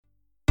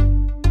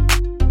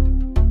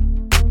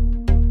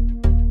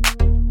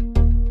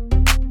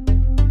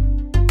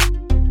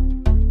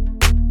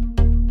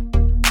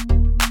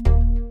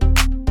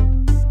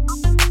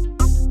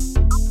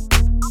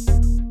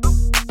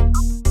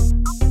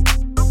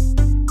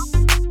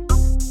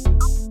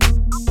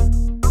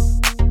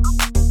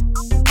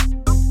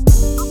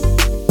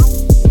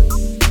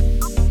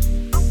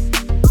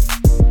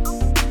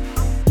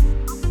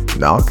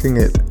knocking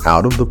it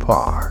out of the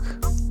park.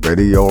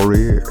 Ready your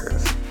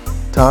ears.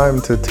 Time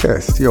to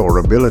test your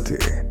ability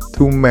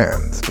to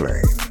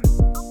mansplain.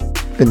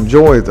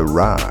 Enjoy the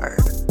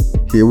ride.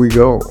 Here we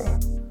go.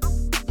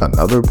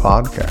 Another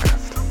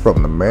podcast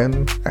from the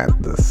men at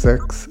the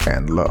Sex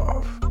and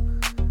Love.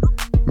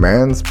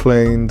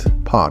 Mansplained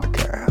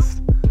Podcast.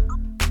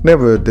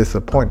 Never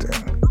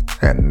disappointing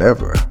and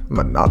never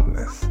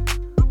monotonous.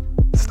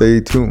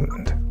 Stay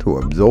tuned to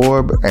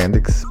absorb and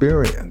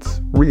experience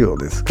real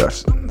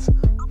discussions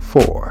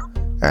for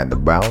and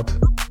about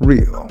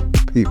real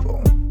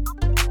people.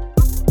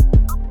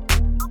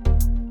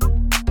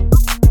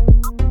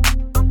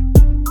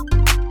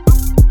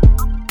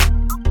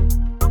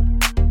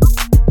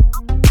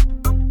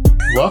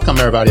 Welcome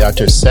everybody out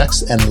to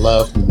Sex and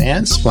Love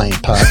Mansplain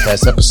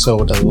Podcast,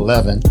 episode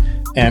 11,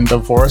 and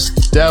Divorce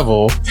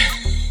Devil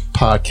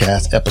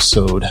Podcast,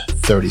 episode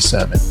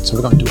 37. So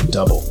we're going to do a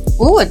double.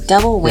 Ooh, a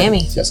double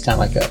whammy. Yeah, just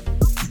kind of like a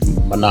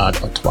monad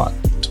or twat.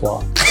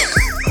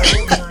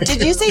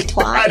 Did you say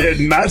twat? I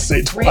did not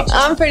say twat.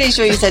 I'm pretty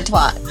sure you said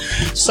twat.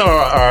 So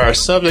our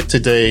subject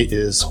today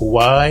is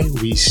why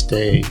we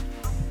stay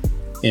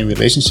in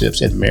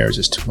relationships and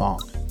marriages too long.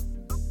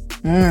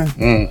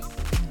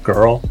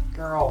 Girl.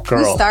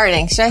 Who's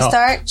starting? Should I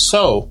start?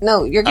 So.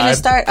 No, you're going to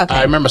start? Okay.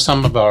 I remember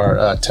some of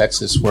our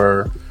texts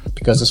were,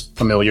 because it's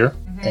familiar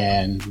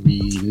and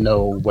we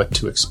know what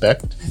to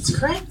expect. That's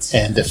correct.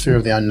 And the fear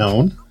of the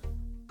unknown.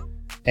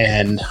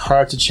 And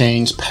hard to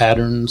change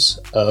patterns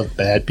of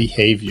bad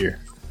behavior.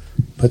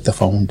 Put the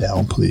phone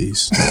down,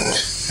 please.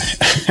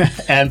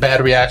 And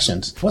bad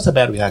reactions. What's a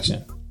bad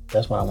reaction?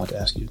 That's what I want to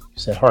ask you. You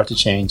said hard to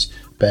change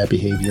bad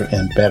behavior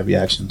and bad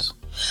reactions.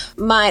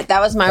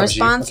 That was my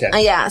response.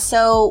 Okay. Yeah.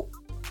 So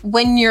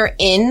when you're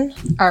in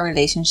a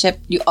relationship,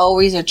 you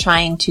always are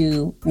trying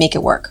to make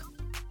it work,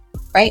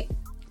 right?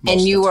 And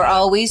you were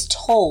always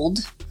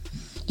told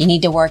you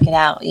need to work it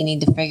out. You need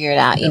to figure it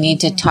out. You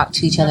need to talk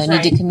to each other. You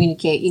need to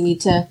communicate. You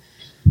need to.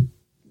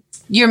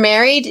 You're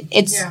married.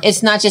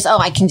 It's not just,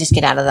 I can just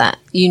get out of that.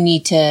 You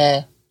need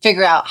to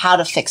figure out how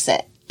to fix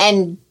it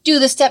and do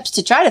the steps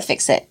to try to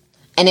fix it.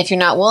 And if you're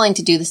not willing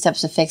to do the steps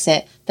to fix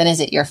it, then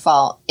is it your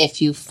fault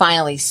if you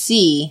finally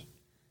see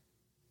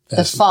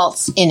the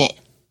faults in it?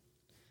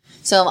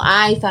 So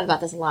I thought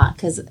about this a lot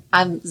because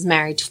I was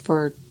married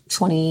for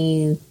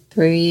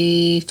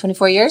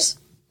 24 years.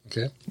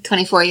 Okay.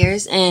 24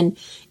 years. And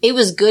it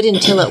was good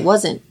until it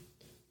wasn't.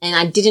 And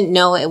I didn't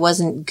know it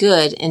wasn't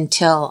good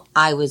until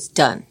I was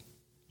done,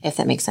 if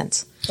that makes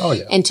sense. Oh,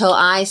 yeah. Until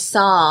I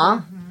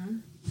saw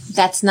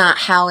that's not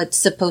how it's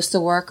supposed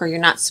to work, or you're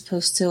not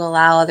supposed to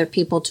allow other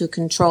people to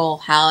control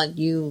how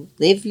you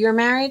live your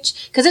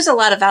marriage. Because there's a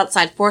lot of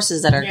outside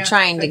forces that are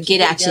trying to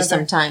get at you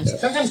sometimes.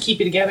 Sometimes keep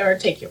you together or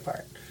take you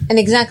apart. And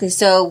exactly.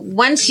 So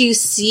once you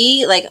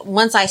see,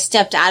 once I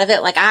stepped out of it,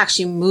 I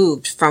actually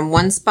moved from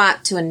one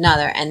spot to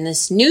another. And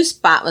this new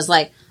spot was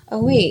like,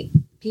 oh, wait,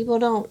 people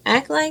don't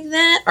act like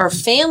that? Or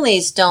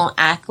families don't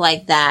act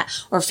like that?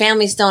 Or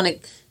families don't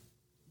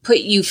put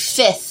you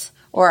 5th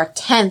or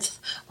 10th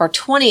or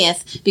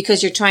 20th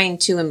because you're trying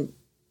to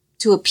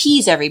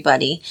appease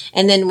everybody.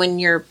 And then when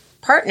your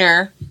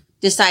partner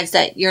decides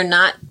that you're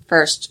not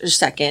first or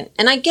second,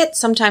 and I get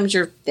sometimes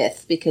you're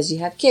 5th because you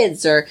have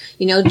kids, or,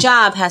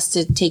 job has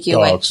to take you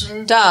away.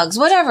 Dogs,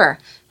 whatever,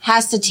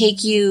 has to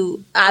take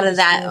you out of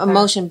that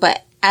emotion.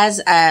 But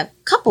as a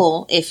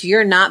couple, if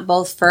you're not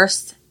both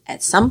first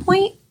at some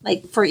point,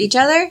 for each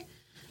other,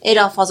 it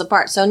all falls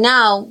apart. So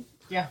now,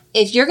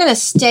 if you're going to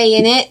stay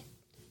in it,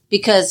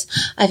 because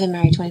I've been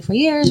married 24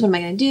 years, what am I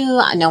going to do?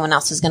 No one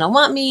else is going to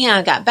want me.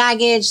 I've got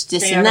baggage,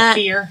 this and that.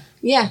 Fear.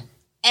 Yeah.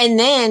 And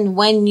then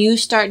when you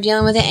start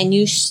dealing with it and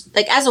you,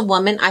 as a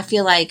woman, I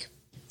feel like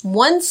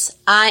once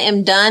I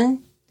am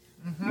done,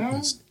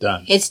 it's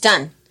done. It's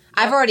done.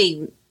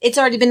 It's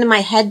already been in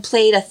my head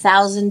played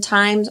 1,000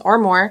 times or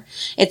more.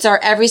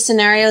 Every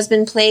scenario has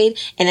been played.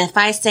 And if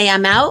I say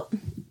I'm out,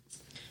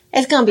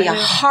 it's going to be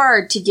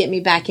hard to get me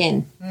back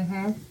in.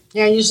 Mm-hmm.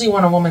 Yeah, usually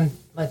when a woman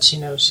lets you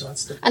know she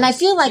wants to. And I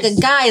feel like a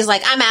guy is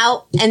like, I'm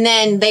out. And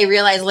then they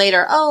realize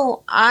later,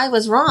 oh, I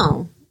was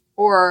wrong.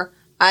 Or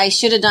I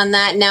should have done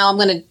that. Now I'm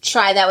going to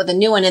try that with a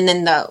new one. And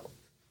then the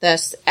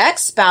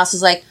ex-spouse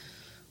is like,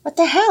 what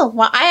the hell?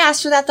 Well, I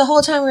asked for that the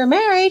whole time we were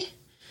married.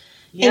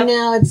 Yep. And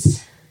now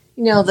it's,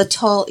 you're.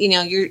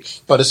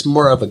 But it's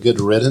more of a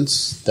good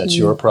riddance. That's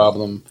your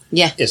problem.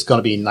 Yeah. It's going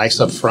to be nice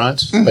up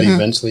front, but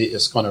eventually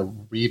it's going to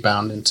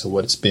rebound into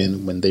what it's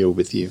been when they were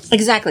with you.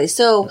 Exactly.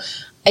 So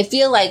I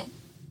feel like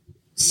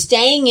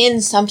staying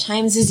in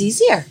sometimes is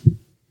easier.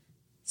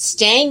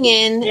 Staying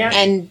in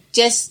and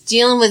just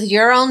dealing with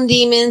your own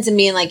demons and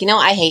being like,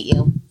 I hate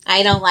you.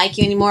 I don't like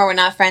you anymore. We're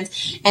not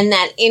friends. And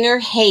that inner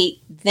hate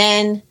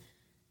then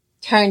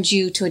turns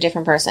you to a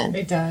different person.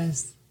 It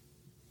does.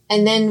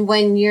 And then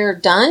when you're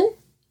done,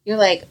 you're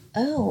like,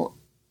 oh,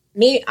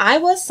 maybe I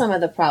was some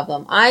of the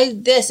problem.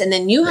 And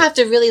then you have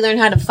to really learn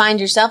how to find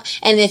yourself.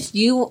 And if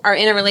you are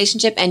in a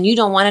relationship and you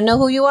don't want to know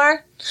who you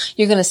are,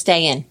 you're going to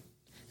stay in.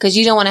 Because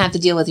you don't want to have to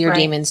deal with your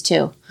demons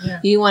too. Yeah.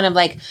 You want to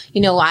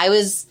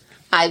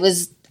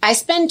I I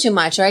spend too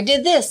much, or I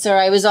did this, or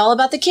I was all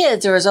about the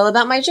kids, or it was all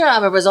about my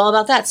job, or it was all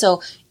about that.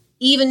 So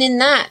even in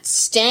that,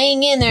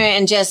 staying in there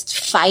and just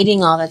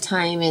fighting all the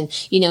time and,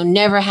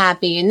 never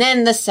happy. And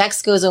then the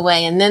sex goes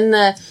away, and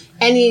then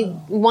any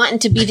wanting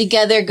to be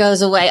together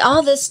goes away.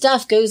 All this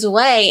stuff goes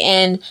away.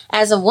 And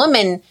as a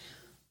woman,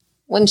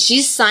 when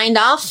she's signed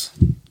off,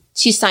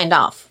 she's signed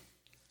off.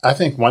 I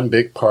think one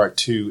big part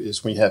too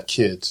is when you have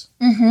kids.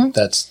 Mm-hmm.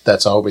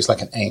 That's always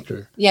like an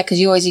anchor. Yeah, because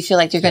you always feel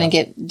like they're going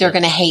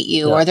to hate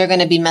you, or they're going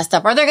to be messed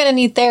up, or they're going to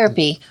need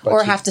therapy,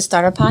 or have to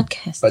start a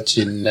podcast. But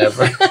you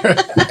never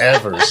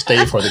ever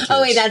stay for the kids.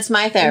 Oh wait, that's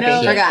my therapy.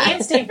 No, you Forgot.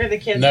 can't stay for the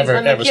kids. Never,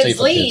 when ever the stay kids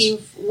for the kids.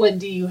 leave, what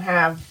do you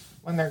have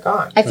when they're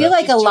gone? I feel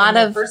like a lot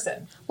of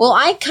person. Well,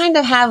 I kind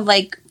of have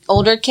like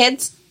older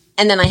kids,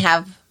 and then I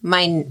have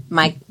my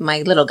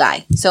little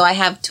guy. So I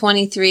have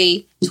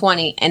 23,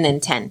 20, and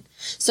then 10.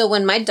 So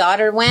when my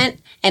daughter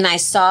went and I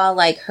saw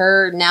like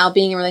her now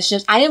being in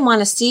relationships, I didn't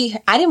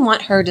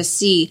want her to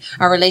see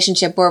our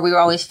relationship where we were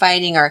always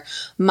fighting, or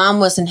mom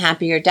wasn't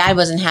happy, or dad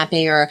wasn't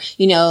happy, or,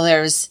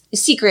 there's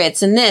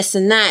secrets and this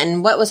and that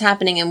and what was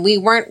happening. And we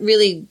weren't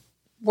really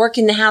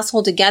working the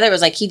household together. It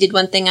was like he did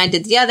one thing, I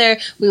did the other.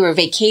 We were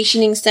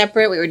vacationing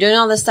separate. We were doing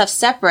all this stuff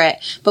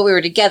separate, but we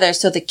were together.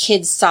 So the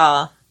kids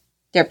saw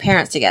their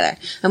parents together.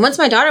 And once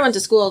my daughter went to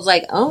school, I was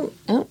like, oh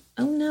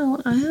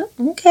no,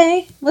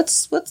 okay,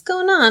 what's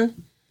going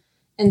on?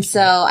 And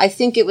so I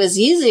think it was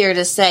easier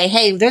to say,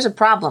 hey, there's a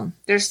problem.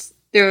 Because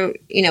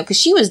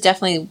she was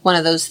definitely one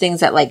of those things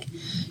that like,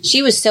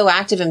 she was so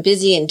active and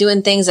busy and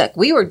doing things that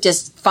we were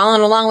just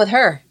following along with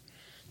her,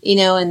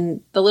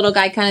 and the little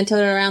guy kind of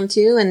towed her around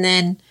too. And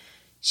then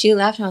she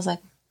left and I was like,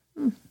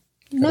 you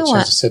know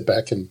what? To sit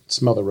back and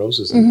smell the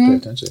roses and pay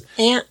attention.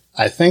 Yeah.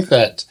 I think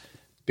that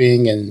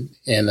being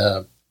in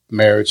a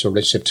marriage or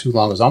relationship too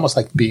long is almost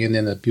like being in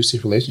an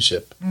abusive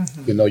relationship.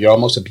 Mm-hmm. You're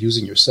almost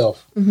abusing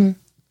yourself. Mm-hmm.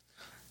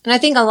 And I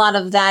think a lot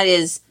of that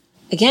is,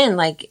 again,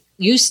 like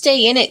you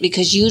stay in it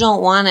because you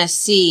don't want to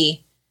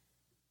see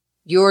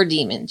your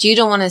demons. You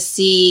don't want to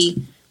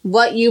see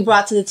what you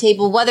brought to the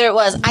table, whether it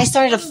was, I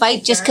started a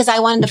fight just because I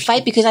wanted to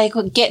fight because I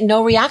could get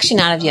no reaction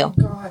out of you. Oh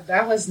God,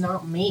 that was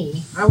not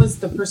me. I was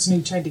the person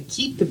who tried to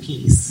keep the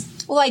peace.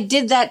 Well, I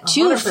did that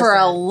too 100%. For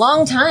a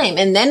long time.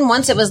 And then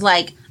once it was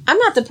like, I'm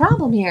not the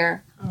problem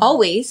here.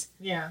 Always.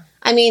 Yeah.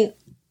 I mean,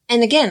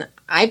 and again,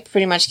 I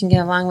pretty much can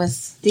get along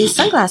with these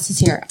sunglasses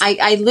here.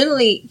 I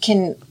literally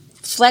can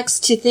flex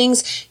to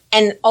things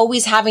and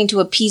always having to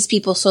appease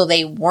people so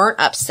they weren't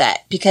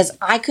upset because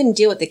I couldn't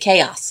deal with the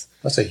chaos.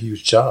 That's a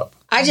huge job.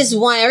 I just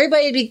want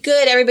everybody to be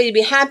good, everybody to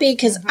be happy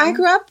because I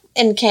grew up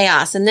in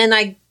chaos. And then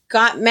I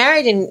got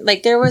married and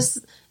like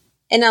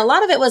and a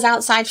lot of it was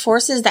outside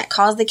forces that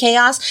caused the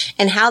chaos,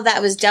 and how that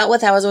was dealt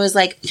with. I was always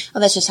like, oh,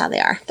 that's just how they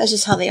are. That's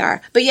just how they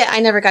are. But yeah, I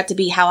never got to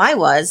be how I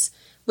was,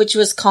 which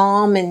was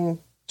calm and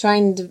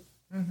trying to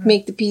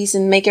make the peace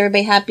and make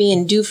everybody happy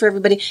and do for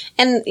everybody.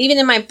 And even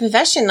in my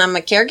profession, I'm a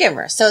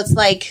caregiver. So it's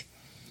like,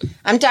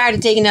 I'm tired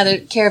of taking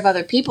care of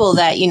other people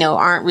that,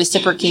 aren't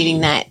reciprocating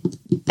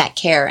that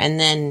care. And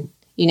then,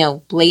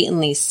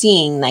 blatantly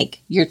seeing like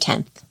your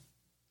 10th.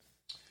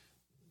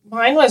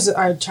 Mine was,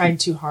 I tried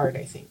too hard,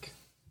 I think.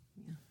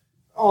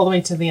 All the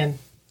way to the end.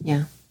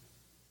 Yeah.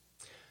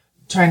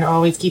 Trying to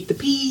always keep the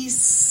peace.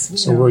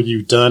 So were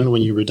you done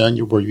when you were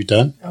done? Were you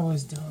done? I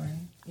was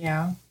done.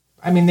 Yeah.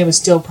 I mean, there was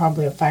still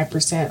probably a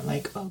 5%.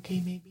 Like, okay,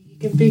 maybe you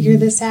can figure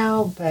this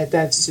out. But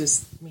that's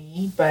just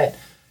me. But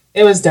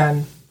it was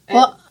done.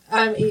 Well,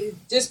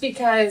 just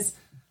because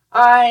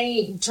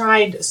I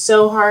tried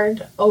so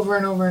hard over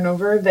and over and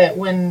over that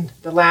when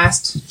the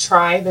last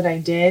try that I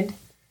did,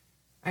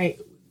 I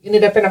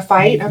ended up in a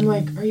fight. I'm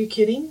like, are you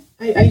kidding?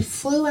 I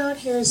flew out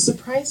here as a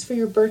surprise for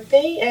your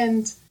birthday,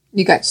 and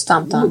you got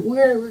stomped on.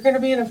 We're going to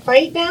be in a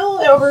fight now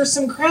over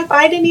some crap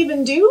I didn't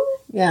even do?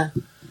 Yeah.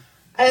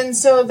 And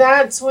so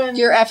that's when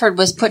your effort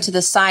was put to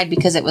the side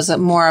because it was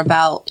more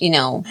about,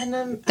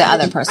 the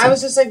other person. I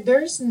was just like,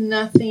 there's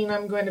nothing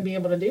I'm going to be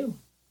able to do.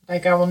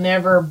 Like, I will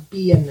never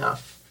be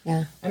enough.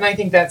 Yeah. And I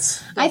think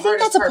that's a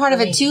part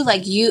of it too.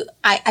 Like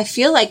I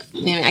feel like,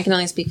 I can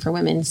only speak for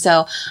women.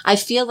 So I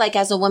feel like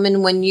as a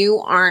woman, when you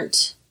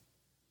aren't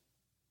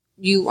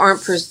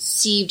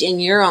perceived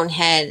in your own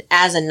head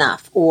as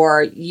enough,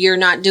 or you're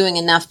not doing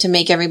enough to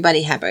make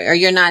everybody happy, or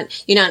you're not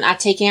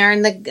taking care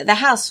of the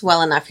house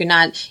well enough. You're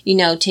not,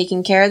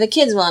 taking care of the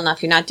kids well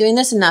enough. You're not doing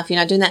this enough. You're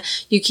not doing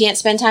that. You can't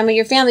spend time with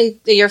your family,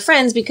 your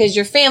friends, because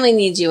your family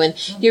needs you, and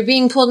you're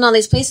being pulled in all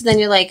these places. Then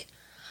you're like,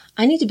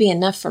 I need to be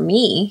enough for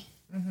me.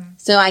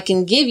 So I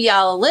can give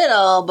y'all a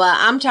little, but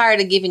I'm tired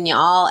of giving you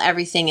all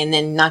everything and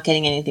then not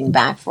getting anything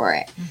back for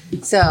it.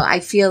 So I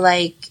feel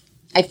like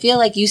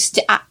you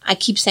I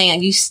keep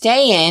saying you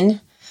stay in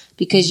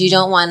because you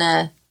don't want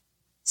to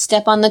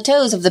step on the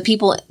toes of the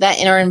people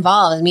that are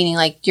involved, meaning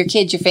like your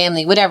kids, your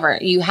family, whatever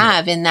you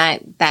have in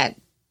that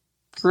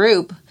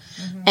group.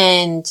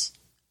 And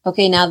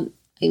okay, now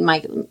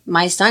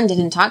my son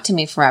didn't talk to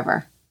me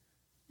forever.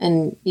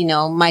 And,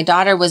 my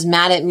daughter was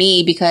mad at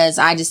me because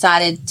I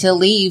decided to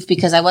leave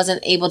because I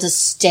wasn't able to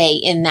stay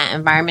in that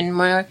environment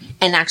more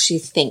and actually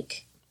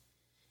think.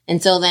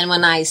 And so then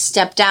when I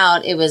stepped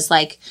out, it was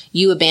like,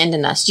 you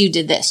abandoned us. You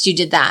did this. You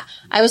did that.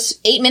 I was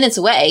 8 minutes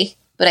away,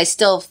 but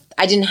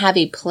I didn't have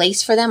a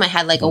place for them. I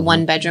had like a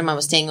 1-bedroom. I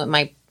was staying with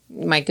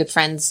my good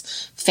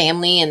friend's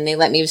family, and they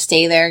let me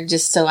stay there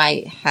just so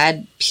I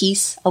had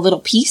peace, a little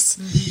peace.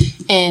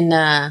 And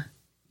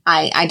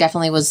I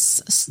definitely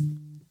was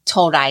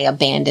told I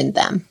abandoned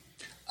them.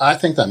 I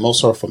think that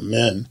most are for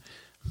men.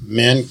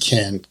 Men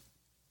can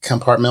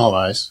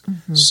compartmentalize,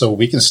 so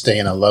we can stay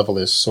in a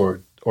loveless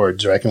or a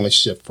direct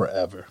relationship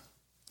forever.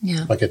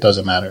 Yeah. Like it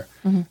doesn't matter.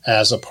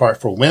 As a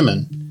part for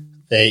women,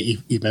 they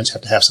eventually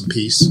have to have some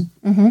peace,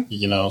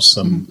 you know,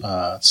 some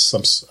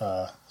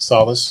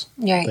solace,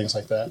 Right. things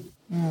like that.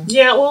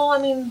 Yeah, well, I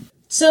mean,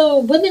 so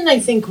women, I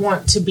think,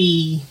 want to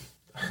be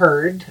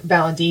heard,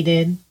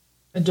 validated,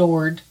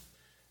 adored,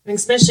 and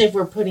especially if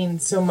we're putting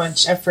so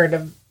much effort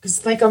of,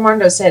 because like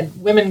Armando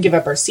said, women give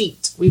up our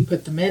seat. We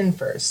put the men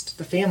first,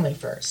 the family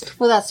first.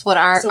 Well, that's what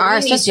So we need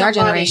especially our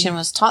somebody generation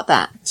was taught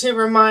that. To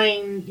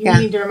remind, you Yeah.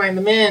 need to remind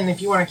the men,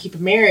 if you want to keep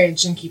a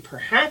marriage and keep her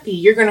happy,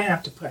 you're going to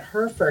have to put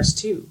her first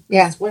too.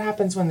 Yeah. That's what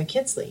happens when the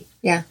kids leave.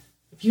 Yeah.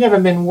 If you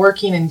haven't been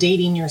working and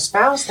dating your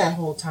spouse that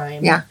whole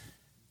time, Yeah.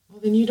 well,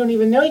 then you don't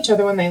even know each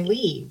other when they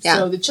leave. Yeah.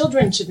 So the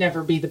children should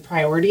never be the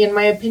priority, in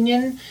my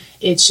opinion.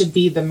 It should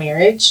be the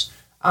marriage,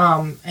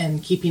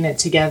 and keeping it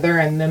together,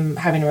 and them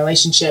having a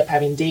relationship,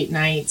 having date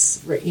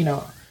nights, you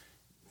know,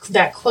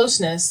 that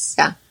closeness.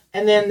 Yeah.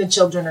 And then the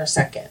children are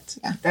second.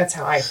 Yeah. That's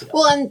how I feel.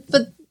 Well,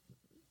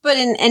 but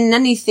in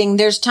anything,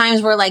 there's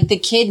times where like the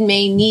kid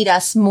may need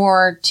us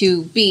more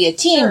to be a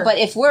team. Sure. But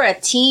if we're a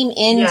team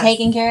in Yes.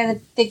 taking care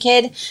of the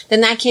kid,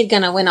 then that kid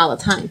gonna win all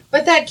the time.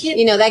 But that kid,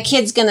 You know, that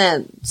kid's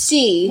gonna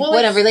see Well,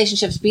 what a if-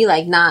 relationships be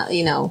like. Not,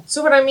 you know,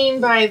 so what I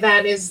mean by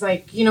that is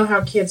like, you know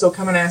how kids will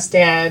come and ask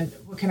dad,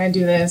 well, can I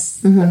do this?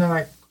 And they're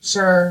like,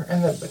 sure.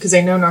 And because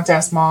they know not to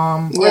ask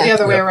mom, or Yeah. the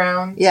other way Yep.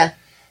 around. yeah,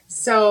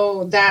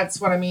 So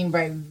that's what I mean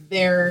by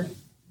their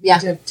Yeah.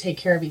 to take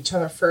care of each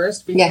other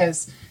first,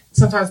 because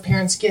sometimes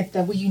parents get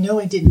that, well, you know,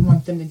 I didn't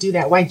want them to do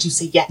that. Why'd you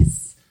say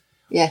yes?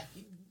 yeah,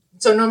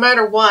 So no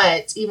matter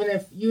what, even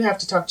if you have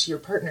to talk to your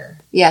partner,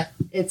 yeah,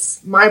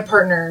 it's my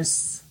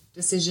partner's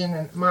decision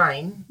and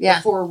mine Yeah.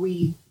 before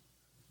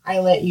I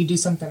let you do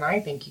something I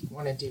think you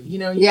want to do. You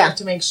know, you Yeah. have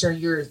to make sure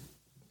you're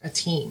a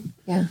team.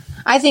 yeah.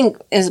 I think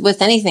as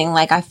with anything,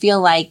 like I feel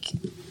like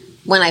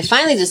when I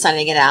finally decided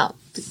to get out,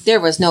 there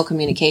was no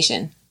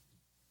communication.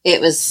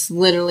 It was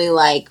literally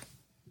like,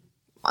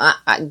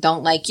 I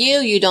don't like you,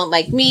 you don't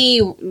like me,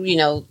 you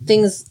know,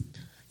 things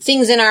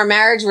in our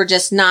marriage were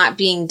just not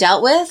being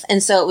dealt with.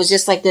 And so it was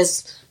just like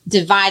this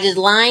divided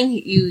line,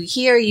 you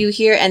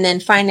here. And then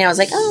finally I was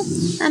like,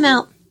 oh, I'm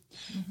out.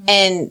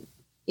 And,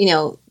 you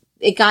know,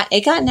 it got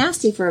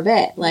nasty for a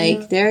bit.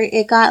 Like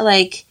it got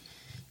like,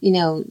 you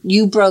know,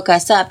 you broke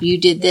us up. You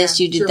did this,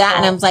 Yeah, you did your that.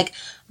 And I fault. was like,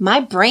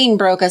 my brain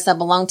broke us up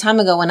a long time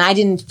ago when I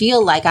didn't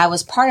feel like I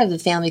was part of the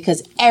family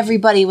because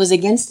everybody was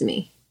against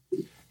me.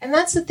 And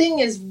that's the thing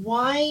is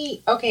why,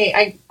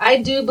 okay, I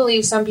do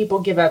believe some people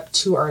give up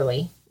too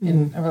early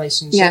in a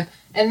relationship. Yeah.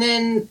 And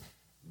then,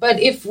 but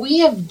if we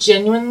have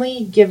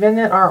genuinely given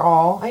it our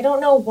all, I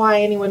don't know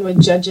why anyone would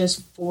judge us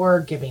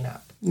for giving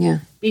up. Yeah.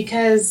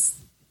 Because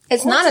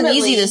It's not an easy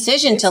ultimately,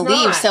 decision it's to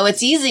leave, not. so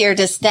it's easier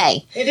to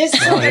stay. It is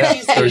so Oh, yeah.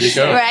 easy. There you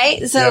go.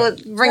 Right? So Yep.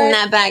 bringing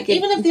that back.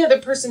 Even if the other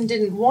person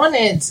didn't want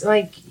it,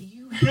 like,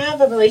 you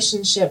have a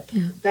relationship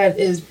that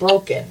is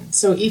broken.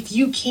 So if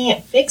you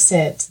can't fix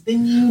it,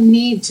 then you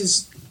need to.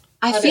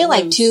 I cut feel it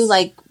like loose. too,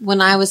 like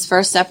when I was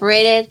first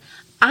separated,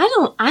 I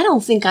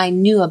don't think I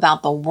knew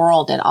about the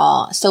world at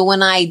all. So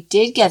when I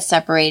did get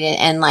separated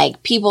and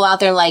like people out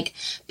there, like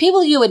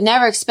people you would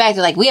never expect,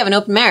 like we have an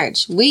open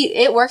marriage.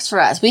 It works for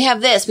us. We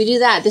have this, we do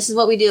that. This is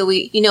what we do.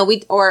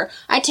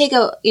 I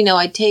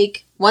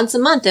take once a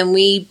month and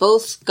we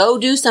both go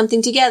do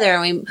something together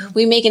and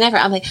we make an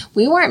effort. I'm like,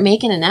 we weren't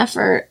making an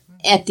effort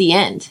at the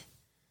end.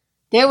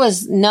 There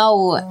was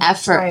no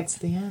That's why effort. it's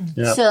the end.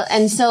 Yeah.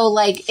 So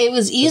like it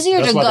was easier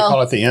That's to why go. they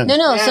call it the end.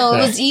 No. So Yeah.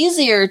 it was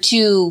easier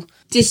to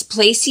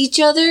displace each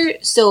other.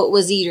 So it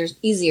was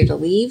easier to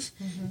leave.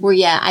 Where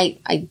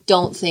I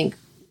don't think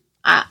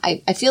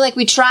I feel like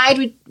we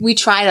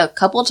tried a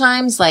couple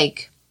times.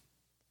 Like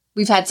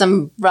we've had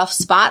some rough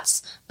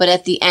spots, but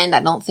at the end, I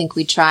don't think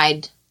we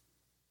tried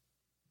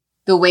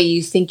the way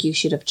you think you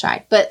should have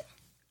tried. But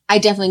I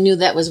definitely knew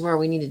that was where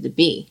we needed to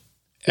be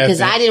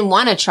because I didn't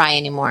want to try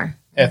anymore.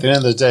 At the end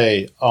of the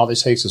day, all it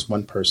takes is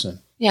one person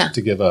Yeah.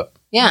 to give up.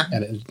 Yeah.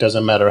 And it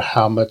doesn't matter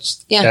how much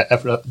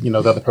effort the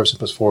other person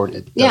puts forward.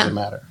 It doesn't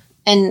matter.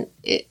 And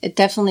it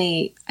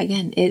definitely,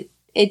 again,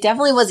 it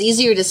definitely was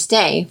easier to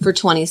stay for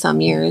 20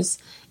 some years.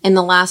 And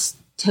the last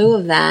two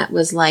of that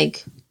was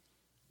like,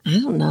 I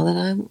don't know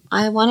that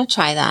I want to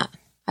try that.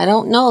 I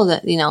don't know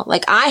that,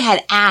 like I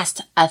had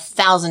asked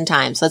 1,000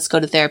 times, let's go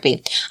to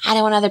therapy. I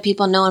don't want other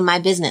people knowing my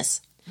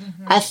business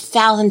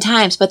 1,000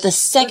 times. But the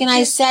second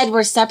I said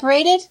we're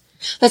separated,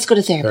 let's go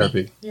to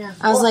therapy. Yeah.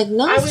 I was like,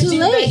 no, I it's would too do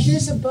late. that.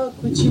 Here's a book.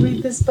 Would you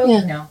read this book?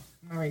 Yeah. No.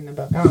 I'm reading the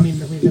book. I don't mean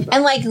to read the book.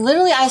 And like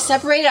literally I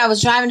separated. I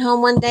was driving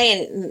home one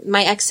day and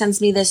my ex sends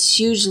me this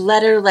huge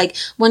letter like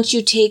once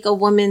you take a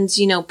woman's,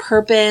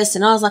 purpose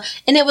and all that.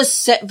 And it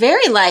was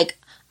very like,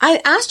 I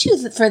asked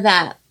you for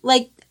that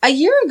like a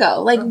year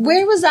ago. Like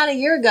where was that a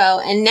year ago?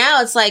 And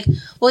now it's like,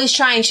 well, he's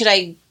trying. Should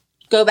I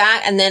go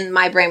back? And then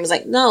my brain was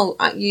like, no,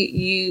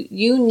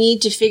 you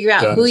need to figure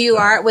out who you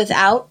are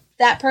without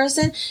that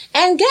person.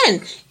 And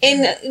again,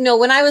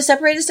 when I was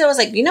separated still, I was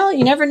like, you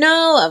never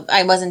know.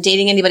 I wasn't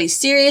dating anybody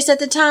serious at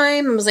the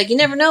time. I was like, you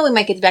never know. We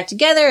might get back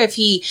together. If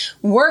he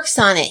works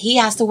on it, he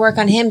has to work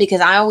on him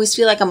because I always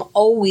feel like I'm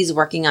always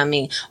working on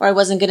me, or I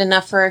wasn't good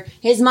enough for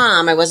his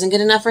mom. I wasn't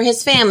good enough for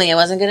his family. I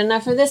wasn't good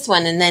enough for this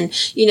one. And then,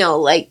 so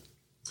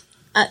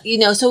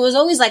it was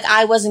always like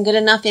I wasn't good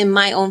enough in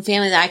my own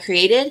family that I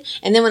created.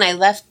 And then when I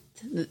left,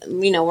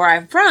 where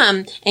I'm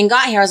from and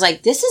got here, I was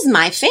like, this is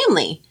my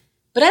family.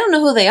 But I don't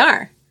know who they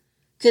are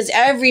because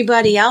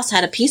everybody else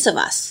had a piece of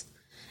us.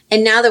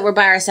 And now that we're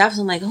by ourselves,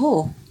 I'm like,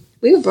 oh,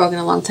 we were broken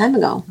a long time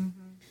ago.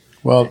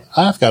 Well,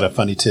 I've got a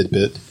funny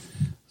tidbit.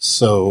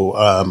 So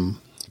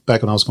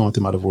back when I was going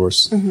through my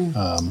divorce,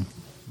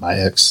 my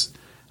ex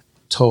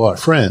told our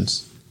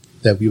friends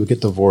that we would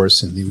get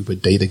divorced and then we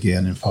would date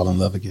again and fall in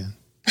love again.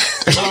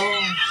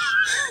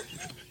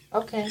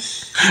 Okay.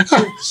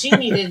 So she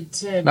needed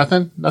to...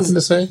 Nothing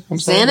to say? I'm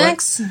sorry.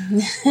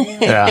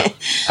 Xanax? Yeah.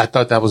 I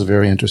thought that was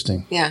very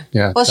interesting. Yeah.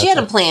 Yeah. Well, she had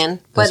a plan,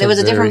 but it was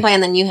a different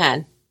plan than you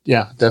had.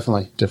 Yeah,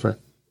 definitely different.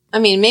 I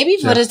mean, maybe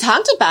if you would have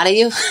talked about it,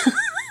 you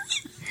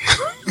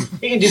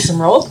can do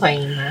some role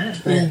playing,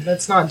 Matt, but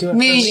let's not do it.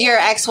 Maybe your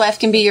ex-wife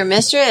can be your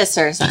mistress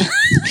or something.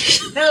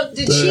 Now,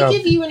 did she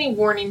give you any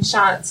warning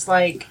shots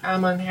like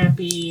I'm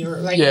unhappy or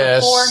like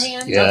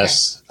beforehand?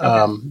 Yes.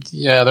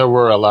 Okay. There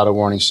were a lot of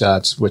warning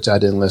shots, which I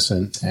didn't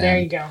listen. And, there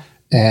you go.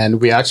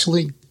 And we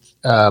actually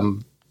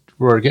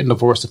were getting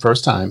divorced the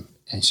first time,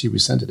 and she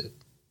rescinded it.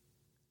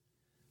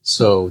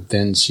 So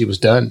then she was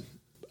done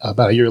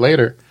about a year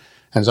later,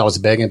 and so I was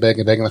begging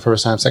the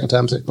first time, second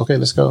time, I said, okay,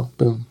 let's go.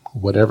 Boom.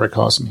 Whatever it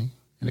cost me.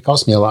 And it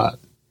cost me a lot.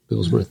 It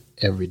was worth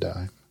every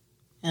dime.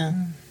 Yeah.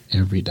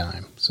 Every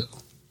dime. So.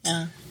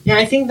 Yeah. Yeah,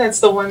 I think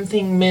that's the one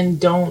thing men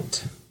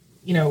don't,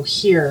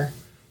 hear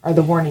are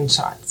the warning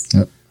shots.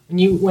 Yep.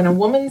 When a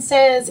woman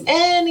says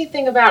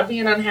anything about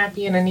being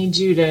unhappy and I need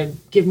you to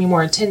give me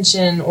more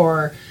attention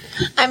or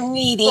I'm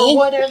needy. Or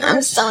whatever.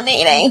 I'm so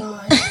needy.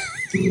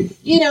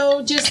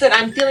 Just that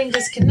I'm feeling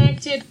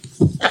disconnected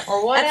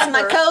or whatever. That's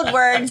my code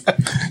word.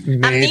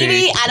 I'm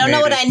needy. I don't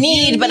know what I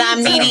need, but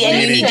I'm needy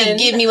and you need to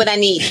give me what I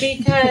need.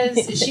 Because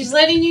she's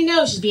letting you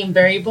know she's being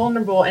very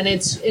vulnerable and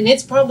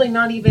it's probably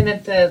not even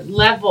at the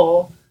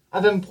level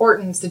of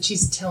importance that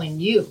she's telling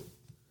you.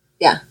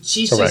 Yeah.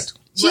 She's correct.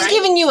 She's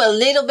giving you a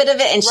little bit of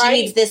it and she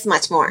needs this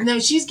much more. No,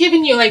 she's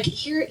giving you like,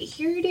 here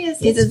it is.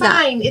 It's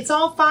fine. It's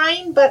all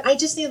fine, but I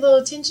just need a little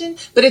attention.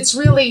 But it's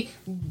really,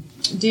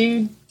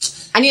 dude.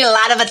 I need a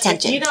lot of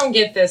attention. You don't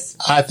get this.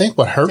 I think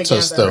what hurts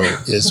us though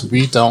is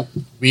we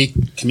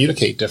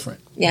communicate different.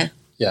 Yeah.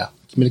 Yeah.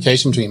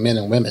 Communication between men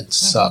and women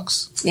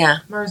sucks. Yeah.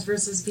 Mars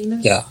versus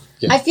Venus. Yeah.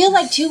 I feel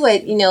like too,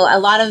 a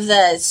lot of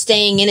the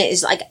staying in it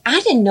is like, I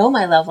didn't know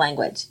my love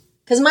language.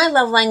 Because my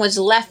love language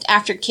left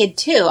after kid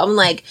 2. I'm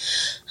like,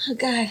 oh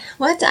God,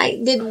 where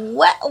did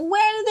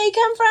they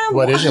come from?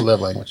 What is your love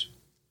language?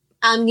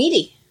 I'm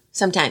needy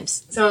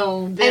sometimes.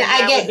 So then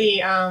would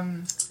be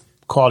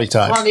quality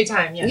time. Quality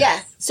time, yes.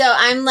 Yeah. So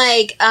I'm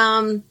like,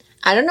 I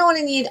don't know what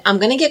I need. I'm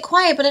going to get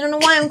quiet, but I don't know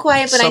why I'm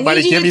quiet. But Somebody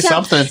I need you give to me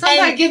tell something.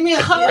 Somebody give me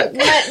a hug.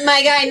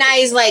 My guy now,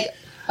 he's like,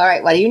 all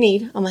right, what do you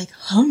need? I'm like,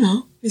 oh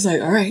no. He's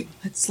like, all right,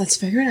 let's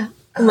figure it out.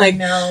 I'm like,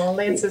 no,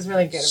 Lance is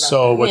really good about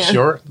So what's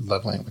your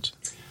love language?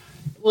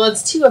 Well,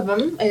 it's 2 of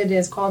them. It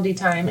is quality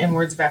time and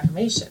words of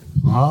affirmation.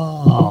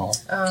 Oh.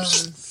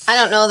 I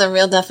don't know the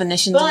real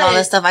definitions of all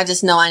this stuff. I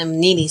just know I'm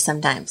needy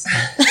sometimes.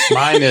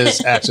 Mine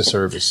is acts of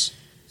service.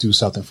 Do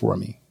something for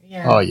me.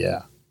 Yeah. Oh,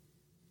 yeah.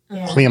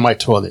 Clean my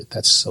toilet.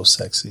 That's so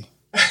sexy.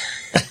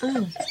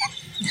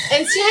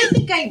 And see, I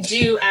think I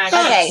do act.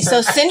 Okay,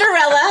 so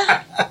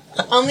Cinderella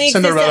only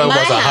existed in my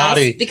was a house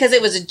hottie. because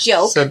it was a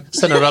joke.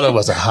 Cinderella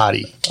was a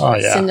hottie. Oh,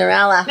 yeah.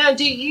 Cinderella. Now,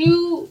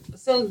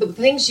 so the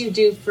things you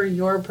do for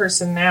your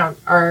person now,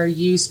 are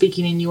you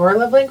speaking in your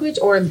love language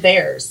or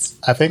theirs?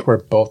 I think we're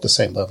both the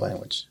same love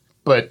language.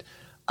 But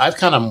I've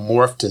kind of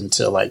morphed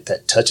into like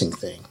that touching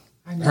thing.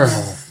 I know.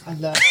 I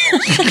love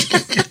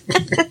it.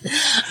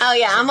 Oh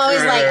yeah, I'm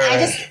always like,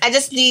 I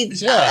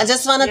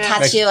just want to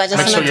touch you. I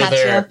just want to touch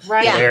you.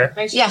 Right. Yeah.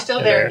 Make sure you're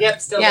still there. Yep,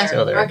 still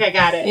there. Okay,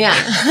 got it. Yeah.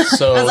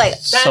 So, I was like,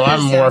 so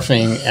I'm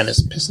morphing and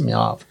it's pissing me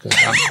off because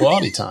I'm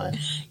quality time.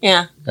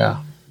 Yeah.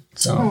 Yeah.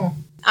 So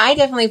I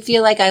definitely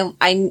feel like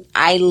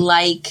I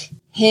like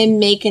him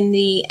making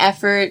the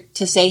effort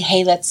to say,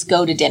 hey, let's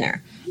go to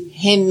dinner.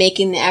 Him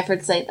making the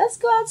effort to say, let's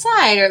go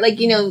outside, or like,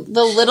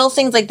 the little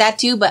things like that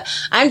too. But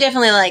I'm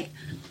definitely like,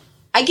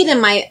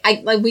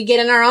 we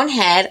get in our own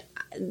head.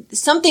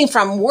 Something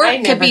from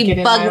work could be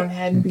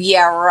bugging.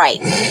 Yeah, right.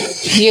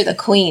 You're the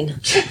queen.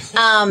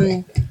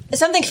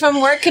 something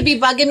from work could be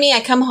bugging me. I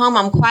come home,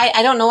 I'm quiet.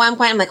 I don't know why I'm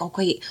quiet. I'm like, oh,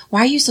 wait,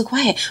 why are you so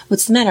quiet?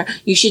 What's the matter?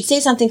 You should say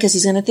something because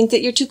he's going to think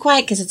that you're too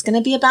quiet because it's going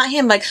to be about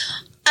him. Like,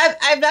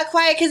 I'm not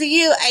quiet because of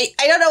you.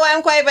 I don't know why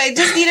I'm quiet, but I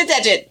just need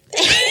attention.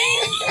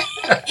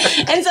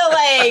 And so,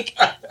 like,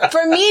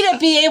 for me to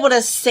be able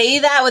to say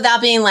that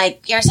without being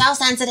like, you're so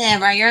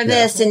sensitive or you're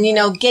this, and, you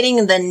know,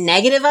 getting the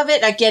negative of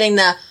it or getting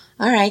the,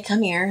 all right,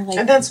 come here. Like,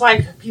 and that's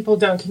why people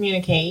don't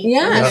communicate.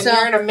 Yeah, So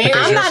you're in a marriage.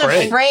 I'm not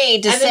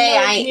afraid to And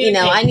then say,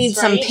 no one I need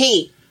some communicates,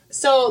 pee.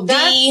 So D,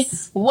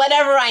 that's,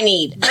 whatever I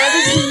need.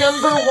 that is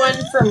number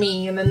one for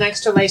me in the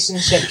next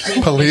relationship.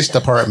 Police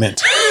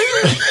department.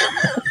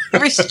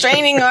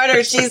 Restraining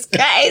order. She's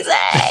crazy.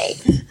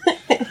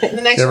 In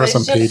the next Give her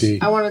some relationship,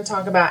 PD. I want to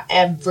talk about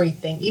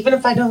everything. Even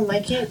if I don't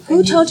like it.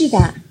 Who told you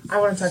that? I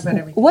want to talk about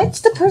everything.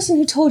 What's the person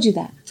who told you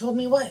that? Told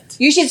me what?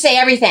 You should say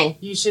everything.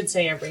 You should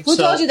say everything. Who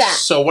told you that?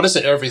 So what is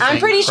the everything I'm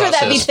pretty sure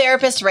that'd be process?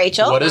 therapist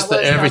Rachel. What is the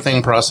was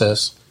everything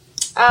process?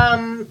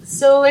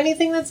 So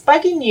anything that's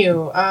bugging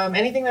you,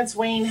 anything that's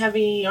weighing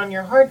heavy on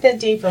your heart that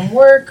day from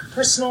work,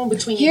 personal,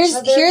 between each Here's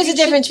other. the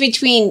difference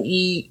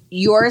between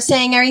your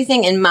saying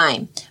everything and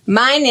mine.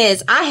 Mine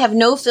is I have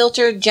no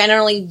filter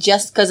generally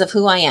just because of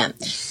who I am.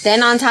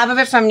 Then on top of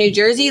it from New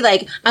Jersey,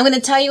 like I'm going to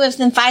tell you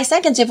within 5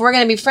 seconds if we're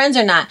going to be friends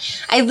or not.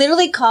 I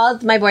literally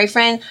called my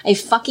boyfriend a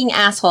fucking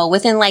asshole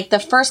within like the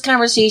first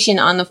conversation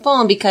on the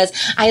phone because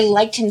I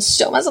liked him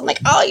so much. I'm like,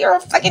 oh, you're a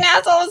fucking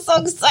asshole. I'm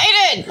so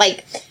excited.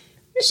 Like,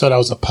 So that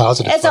was a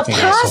positive. it's a fucking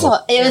puzzle.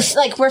 asshole. It was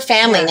like we're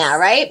family Yes. now,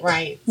 right?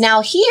 Right.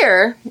 Now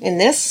here in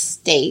this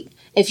state,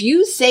 if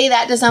you say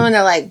that to someone,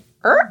 they're like,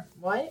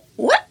 What?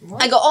 what?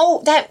 I go,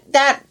 oh,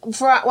 that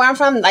for where I'm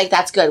from, like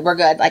that's good. We're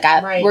good. Like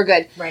Right. we're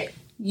good. Right.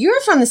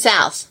 You're from the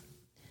South,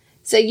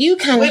 so you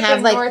kind of With have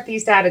the like,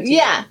 Northeast attitude.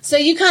 yeah. So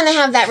you kind of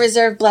have that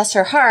reserve. Bless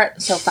her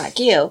heart. So fuck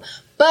you.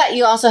 But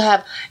you also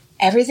have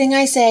everything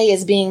I say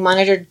is being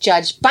monitored,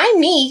 judged by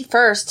me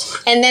first,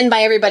 and then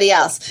by everybody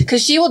else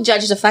because she will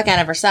judge the fuck out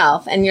of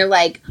herself. And you're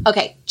like,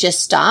 okay, just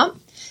stop.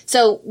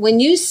 So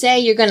when you say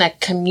you're going to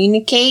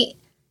communicate,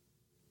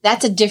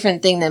 that's a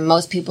different thing than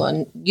most people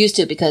are used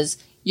to because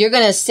you're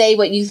going to say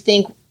what you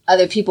think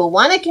other people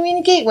want to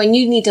communicate when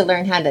you need to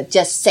learn how to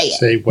just say it.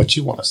 Say what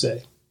you want to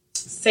say.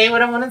 Say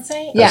what I want to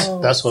say? Yeah.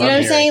 Oh. That's what You know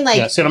I'm what I'm hearing. saying? Like-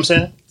 yeah, see what I'm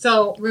saying?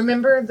 So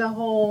remember the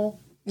whole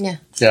Yeah.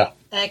 Yeah.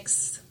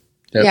 ex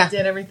Yep. Yeah.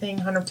 did everything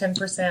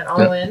 110%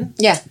 all in?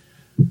 Yeah.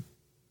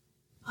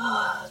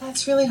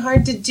 That's really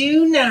hard to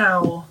do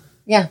now.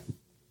 Yeah.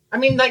 I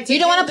mean, like You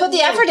don't do wanna put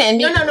the effort in.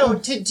 No.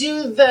 To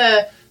do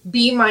the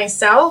be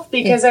myself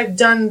because I've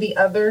done the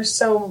other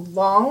so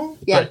long.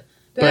 Yeah. But-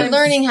 You're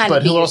learning how to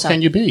But be who else yourself.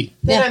 can you be?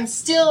 That Yeah. I'm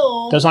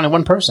still There's only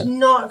one person.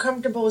 not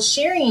comfortable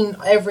sharing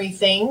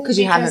everything Because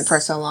you haven't for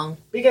so long.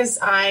 because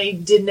I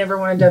did never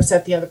want to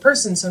upset the other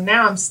person. So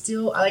now I'm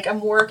still like I'm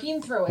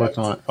working through it. Work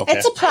on it. Okay.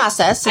 It's a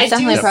process. I It's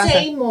definitely do a process.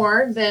 say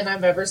more than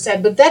I've ever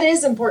said, but that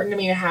is important to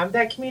me to have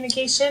that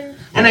communication.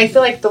 And I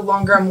feel like the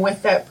longer I'm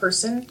with that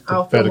person,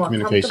 I'll feel better more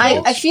communication.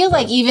 comfortable. I feel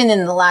like even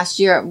in the last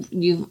year,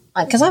 you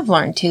because I've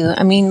learned too.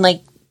 I mean,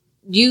 like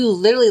you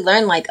literally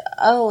learn like,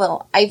 oh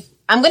well,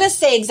 I'm gonna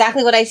say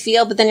exactly what I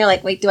feel, but then you're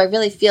like, wait, do I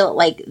really feel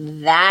like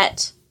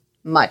that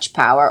much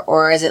power,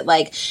 or is it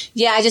like,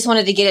 yeah, I just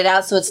wanted to get it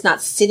out so it's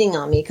not sitting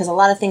on me? Because a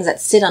lot of things that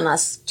sit on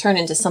us turn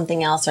into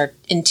something else, or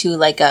into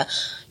like a,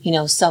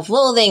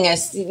 self-loathing.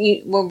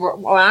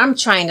 What I'm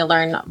trying to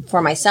learn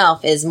for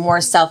myself is more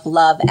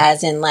self-love,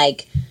 as in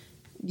like,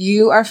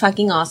 you are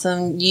fucking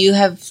awesome. You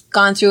have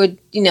gone through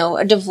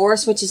a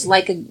divorce, which is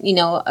like a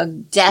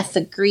death,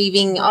 a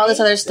grieving, all this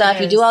other stuff.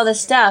 You do all this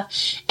stuff,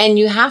 and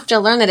you have to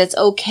learn that it's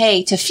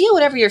okay to feel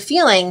whatever you're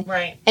feeling,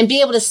 Right. and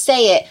be able to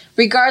say it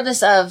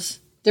regardless of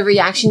the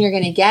reaction you're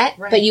going to get.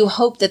 Right. But you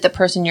hope that the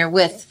person you're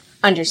with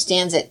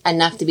understands it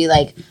enough to be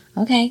like,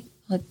 okay,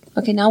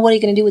 now what are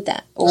you going to do with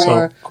that? Or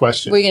So,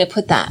 question. where are you going to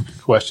put that?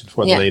 Question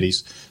for Yeah. the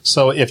ladies.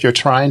 So if you're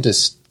trying to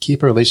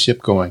keep a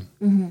relationship going,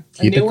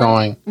 keep new it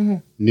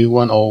going, new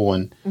one, old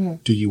one,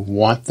 do you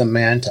want the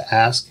man to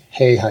ask,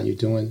 hey, how you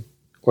doing?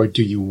 Or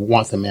do you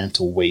want the man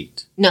to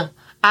wait? No,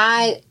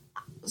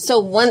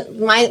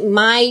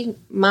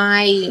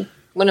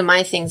 one of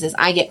my things is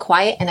I get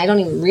quiet and I don't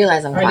even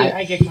realize I'm quiet.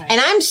 I get quiet. And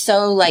I'm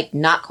so like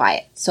not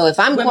quiet. So if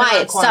I'm Women are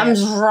quiet, quiet.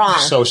 something's wrong.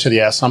 So should he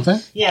ask something?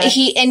 yeah.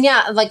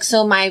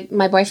 So my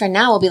boyfriend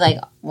now will be like,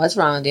 "What's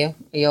wrong with you?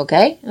 Are you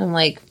okay?" And I'm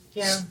like,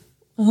 Yeah.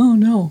 "Oh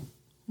no."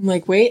 I'm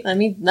like, "Wait, let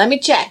me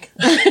check.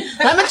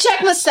 Let me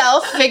check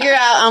myself. Figure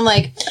out." I'm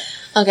like,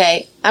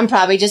 "Okay, I'm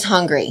probably just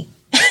hungry."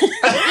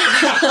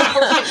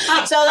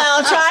 So then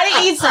I'll try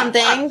to eat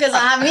something because I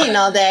haven't eaten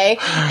all day,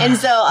 and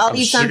so I'll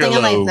eat something. I'm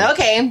Sugarloaf. like,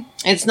 "Okay,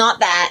 it's not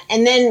that."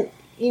 And then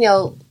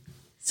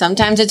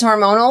sometimes it's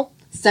hormonal.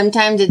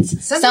 Sometimes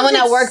it's someone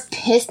at it's- work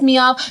pissed me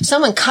off.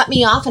 Someone cut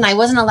me off, and I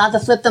wasn't allowed to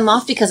flip them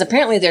off because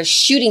apparently there's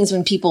shootings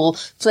when people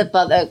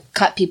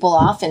cut people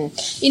off, and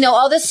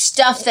all this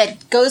stuff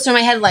that goes through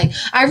my head. Like,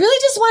 I really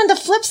just wanted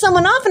to flip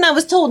someone off, and I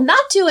was told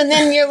not to. And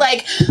then you're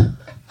like,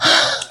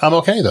 I'm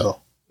okay, though.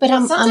 But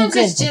I'm Sometimes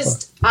good. it's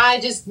just I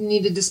just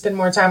needed to spend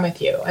more time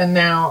with you, and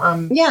now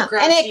I'm Yeah,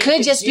 and it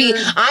could just be,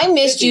 I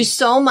missed you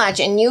so much,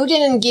 and you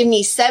didn't give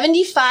me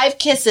 75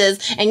 kisses,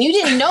 and you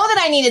didn't know that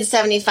I needed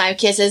 75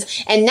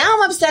 kisses, and now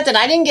I'm upset that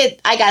I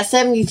got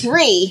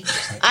 73.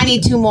 I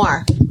need 2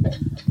 more.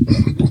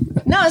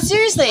 No,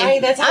 seriously.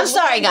 Right, that's how I'm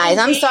sorry, women guys.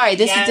 I'm think. sorry.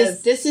 This Yes.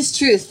 is this is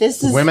truth.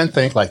 This is Women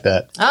think like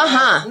that.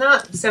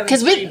 not because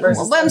 73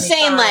 versus what I'm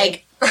saying, 75.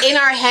 like in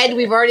our head,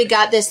 we've already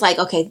got this. Like,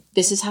 okay,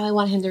 this is how I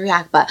want him to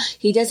react, but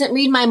he doesn't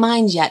read my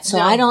mind yet, so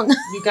No, I don't.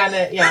 You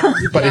gotta,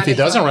 But if he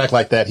doesn't react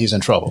like that, he's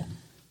in trouble.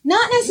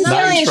 Not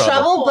necessarily Not in in trouble.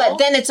 trouble, but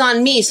then it's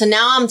on me. So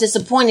now I'm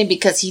disappointed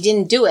because he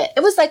didn't do it.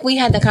 It was like we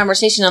had the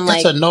conversation. I'm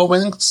It's like, a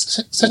no-win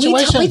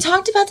situation. we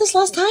talked about this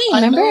last time.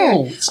 I Remember?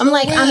 know. It's I'm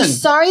like, I'm no-win.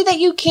 sorry that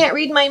you can't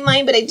read my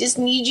mind, but I just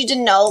need you to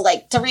know,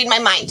 like, to read my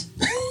mind.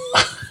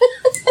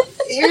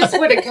 Here's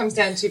what it comes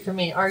down to for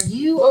me. Are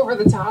you over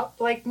the top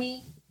like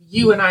me?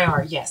 You and I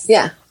are, yes.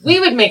 Yeah. We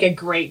would make a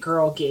great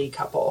girl-gay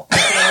couple.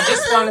 Okay, I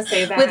just want to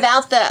say that.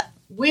 Without the,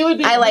 we would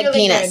be I like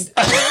really penis.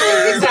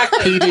 good. Exactly.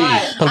 PD,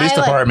 But- police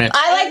department.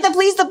 I like the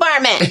police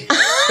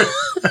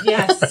department.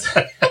 yes.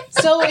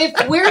 So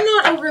if we're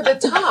not over the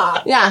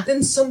top, Yeah.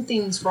 then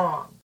something's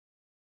wrong.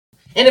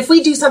 And if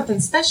we do something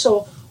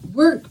special,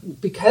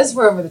 because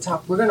we're over the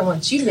top, we're going to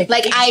want you to make a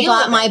Like, big I deal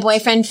bought of my it.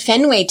 boyfriend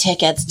Fenway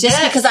tickets just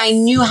Yes. because I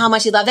knew how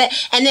much he loved it.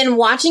 And then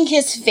watching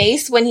his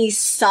face when he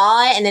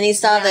saw it, and then he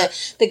saw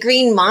the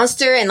green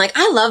monster, and like,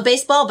 I love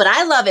baseball, but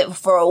I love it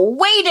for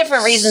way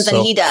different reasons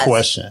than he does.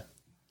 Question.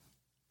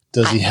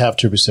 Does he have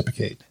to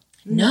reciprocate?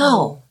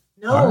 No.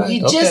 No, All right, he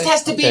just okay,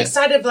 has to be okay.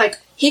 excited, like,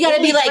 He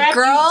gotta be holy like, crap,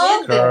 you girl,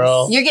 did this.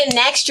 Girl. you're getting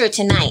extra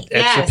tonight.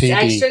 Extra Yes,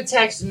 PD. extra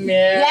text.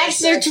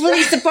 Extra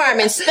police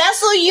department,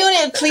 special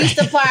unit police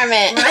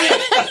department.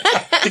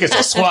 I think it's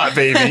a SWAT,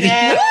 baby.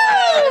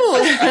 Woo!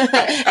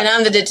 And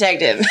I'm the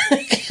detective.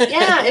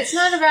 Yeah, it's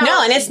not about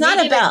No, and it's not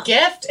needing about- a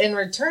gift in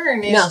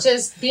return. It's No.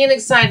 just being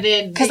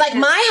excited Because like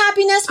my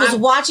happiness was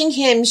watching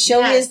him show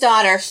Yes. his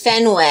daughter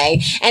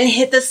Fenway and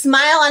hit the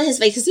smile on his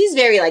face because he's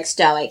very like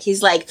stoic.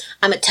 He's like,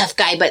 I'm a tough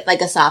guy, but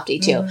like a softie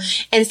too.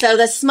 And so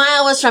the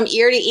smile was from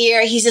ear to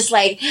ear. He's just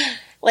like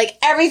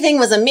everything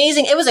was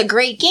amazing. It was a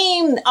great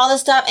game, all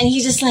this stuff. And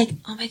he's just like,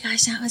 oh my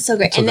gosh, that was so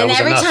great. So and that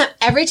then was enough.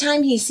 every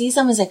time he sees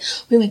someone, he's like,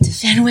 we went to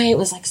Fenway. It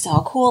was like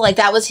so cool. Like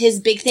that was his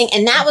big thing.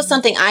 And that was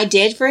something I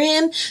did for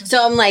him.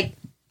 So I'm like,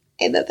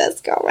 hey, the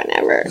best girlfriend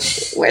ever.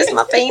 Where's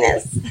my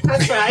penis?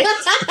 That's right.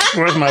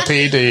 Where's my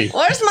PD?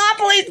 Where's my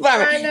police I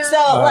department? know. So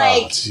Oh,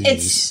 like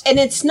jeez.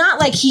 it's not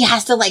like he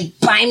has to like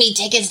buy me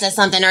tickets to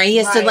something or he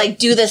has to Right. like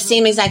do the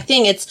same exact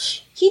thing.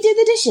 It's he did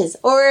the dishes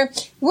or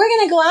we're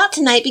gonna go out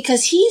tonight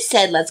because he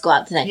said let's go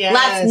out tonight. Yes.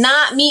 Let's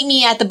not meet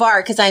me at the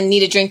bar because I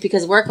need a drink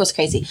because work was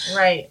crazy.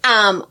 Right.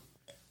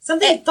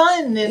 Something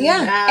fun and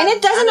Yeah, and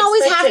it doesn't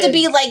always have to unexpected.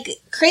 be like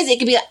crazy. It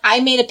could be like, I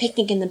made a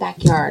picnic in the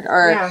backyard,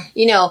 or Yeah.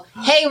 you know,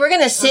 hey, we're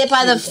gonna sit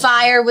by the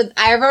fire with.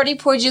 I've already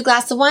poured you a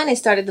glass of wine. I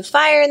started the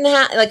fire in the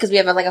house, like because we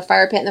have a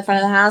fire pit in the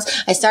front of the house.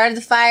 I started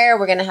the fire.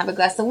 We're gonna have a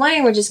glass of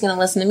wine. We're just gonna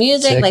listen to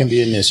music, Taking like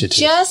the initiative.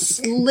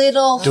 just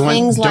little doing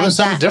things doing like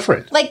something that.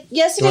 different. Like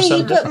yesterday,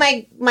 Doing he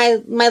something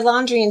put my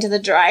laundry into the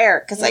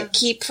dryer because I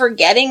keep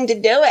forgetting to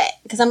do it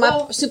because I'm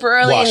up super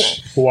early.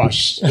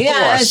 Wash.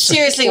 Yeah, Wash.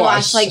 seriously,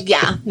 wash. Like,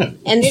 yeah.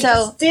 And It so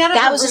just- stay out of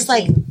that the was just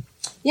like, routine.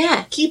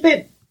 yeah. Keep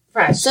it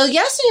fresh. So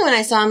yesterday when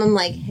I saw him, I'm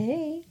like,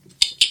 hey,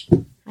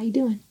 how you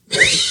doing?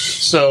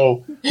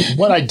 So,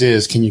 what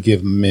ideas can you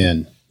give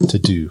men to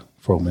do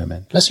for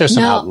women? Let's hear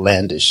some No.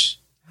 outlandish,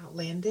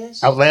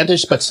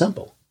 but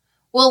simple.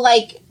 Well,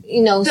 like,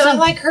 you know, Did I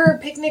like her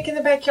picnic in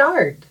the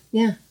backyard?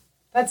 yeah.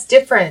 That's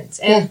different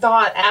and Yeah.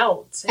 thought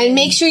out. And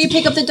make sure you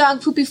pick up the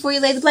dog poop before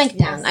you lay the blanket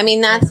down. I mean,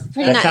 that's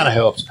pretty That nice. kind of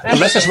helps.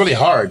 Unless it's really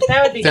hard.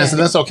 That would be Then good.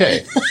 that's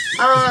okay.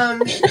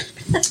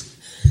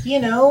 You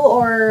know,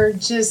 or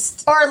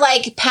just, Or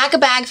like, pack a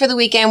bag for the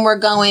weekend. We're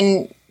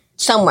going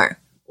somewhere.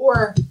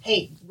 or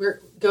hey, we're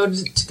go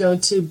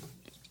to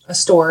a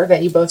store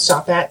that you both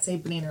shop at, say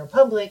Banana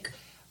Republic,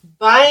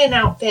 buy an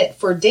outfit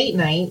for date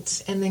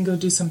night, and then go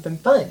do something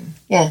fun.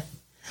 Yeah.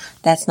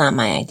 That's not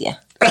my idea.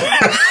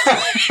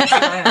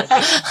 I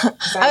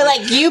was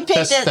like, you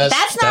picked it.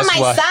 That's not that's my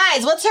why-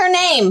 size. What's her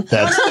name?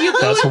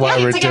 That's why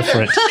we're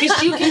different.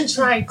 Because you can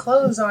try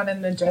clothes on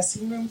in the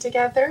dressing room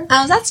together.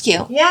 Oh, that's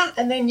cute. Yeah,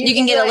 and then You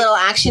can get a little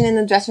action in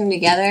the dressing room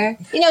together.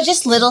 You know,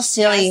 just little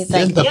silly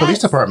Then things. the Yes. police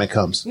department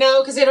comes.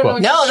 No, because they don't know.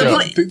 What No,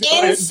 Sure.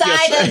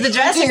 inside of the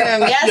dressing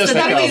room. Yes, Yes, the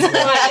they police. go.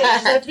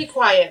 you have to be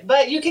quiet,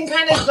 but you can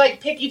kind of like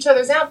pick each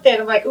other's outfit.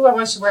 I'm like, ooh, I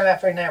want you to wear that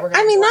for tonight. We're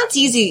gonna I mean, go that's out.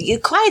 easy.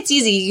 Quiet's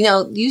easy. You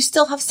know, you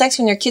still have sex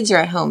when your kids are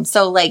at home.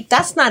 So, like,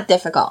 that's not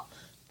difficult.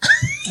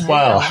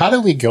 Wow, how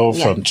do we go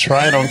from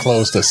trying on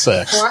clothes to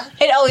sex?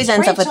 It always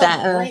ends up with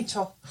that.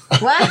 Rachel.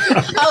 What?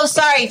 Oh,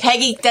 sorry.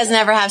 Peggy doesn't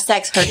ever have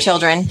sex. Her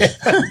children.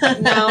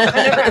 No, I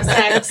never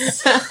have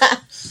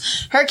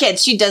sex. Her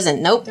kids. She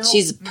doesn't. Nope.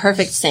 She's a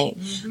perfect saint.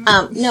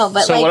 No,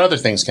 but So, like, what other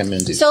things can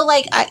men do? so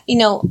like, you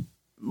know,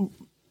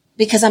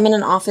 because I'm in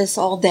an office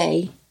all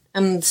day,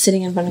 I'm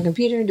sitting in front of a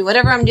computer, do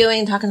whatever I'm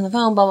doing, talking on the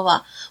phone, blah, blah,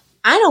 blah.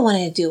 I don't want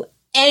to do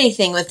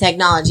anything with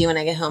technology when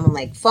I get home. I'm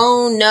like,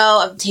 phone,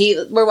 no,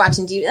 we're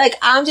watching TV. Like,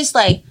 I'm just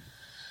like,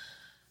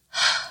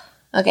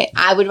 okay,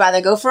 I would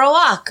rather go for a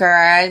walk, or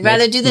I'd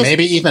rather do this.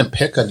 Maybe even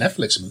pick a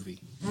Netflix movie.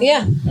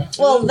 Yeah.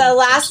 Well, the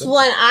last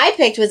one I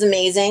picked was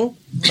amazing.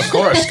 Of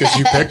course, because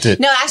you picked it.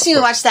 No, actually,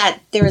 we watched that.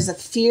 There was a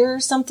Fear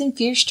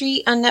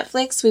Street on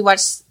Netflix. We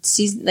watched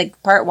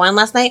part 1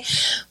 last night.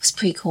 It was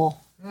pretty cool.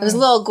 It was a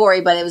little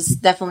gory, but it was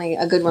definitely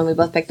a good one we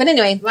both picked. But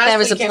anyway, that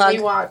was a plug.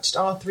 We watched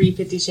all 3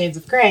 50 Shades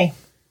of Grey.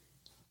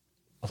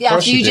 Yeah,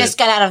 if you just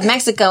got out of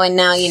Mexico and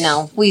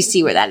now, we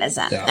see where that is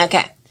at. Yeah.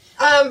 Okay.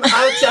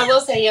 I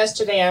will say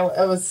yesterday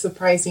I was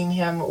surprising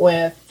him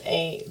with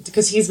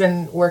because he's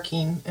been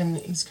working and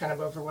he's kind of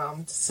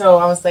overwhelmed. So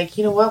I was like,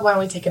 you know what? Why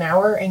don't we take an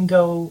hour and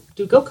go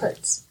do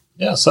go-karts?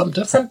 Yeah, something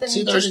different.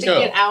 Something just to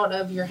get out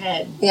of your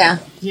head. Yeah.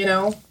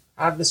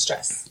 Out of the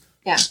stress.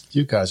 Yeah.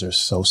 You guys are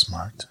so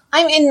smart.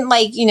 I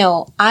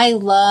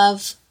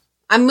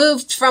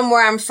moved from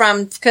where I'm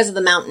from because of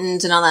the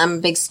mountains and all that. I'm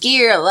a big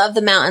skier. I love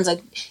the mountains.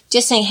 Like,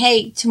 just saying,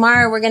 hey,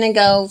 tomorrow we're going to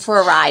go for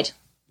a ride.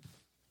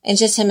 And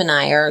just him and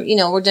I, or,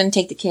 we're going to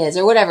take the kids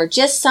or whatever.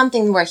 Just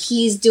something where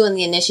he's doing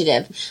the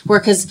initiative.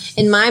 Because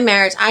in my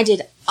marriage, I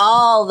did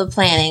all the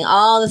planning,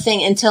 all the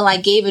thing until I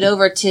gave it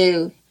over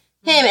to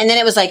him. And then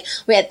it was like,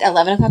 at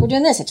 11 o'clock we're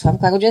doing this, at 12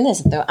 o'clock we're doing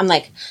this. I'm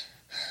like,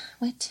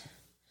 what?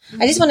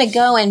 I just want to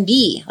go and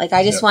be. Like,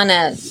 I just want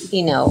to,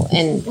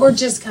 and... Or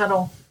just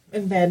cuddle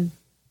in bed.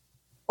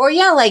 Or,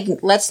 yeah, like,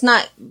 let's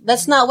not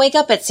wake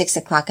up at 6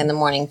 o'clock in the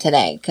morning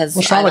today. Because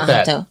I don't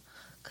have to.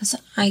 Because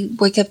I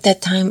wake up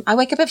that time. I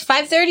wake up at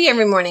 5:30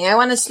 every morning. I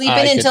want to sleep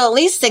until at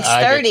least 6:30.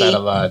 I get that a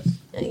lot.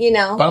 But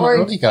I'm an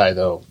early guy,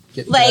 though.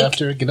 Get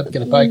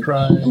a bike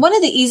ride. One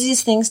of the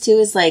easiest things, too,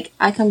 is, like,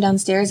 I come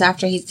downstairs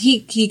after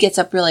he gets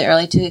up really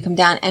early, too. I come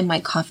down, and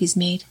my coffee's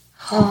made.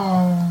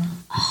 Oh.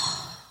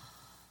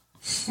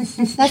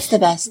 That's the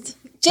best.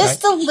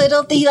 Just a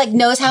little thing. He, like,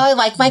 knows how I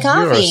like my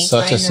coffee. You're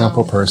such a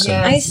simple person.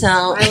 Yes.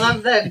 I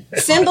love that.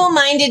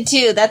 Simple-minded,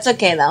 too. That's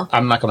okay, though.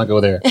 I'm not going to go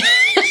there.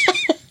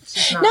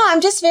 No,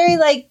 I'm just very,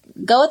 like,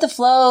 go with the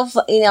flow,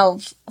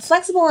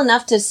 flexible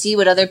enough to see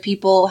how other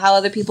people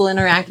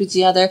interact with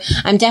each other.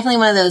 I'm definitely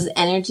one of those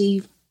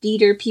energy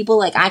feeder people.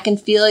 Like, I can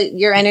feel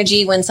your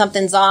energy when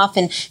something's off.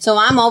 And so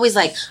I'm always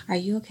like, are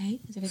you okay?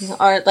 Is everything?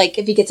 Or, like,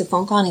 if he gets a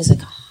phone call and he's like,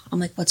 oh, I'm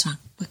like, what's wrong?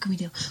 What can we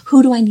do?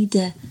 Who do I need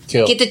to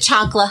get the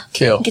chancla?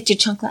 Get your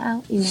chancla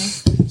out,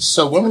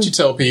 So what would you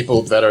tell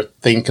people that are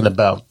thinking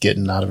about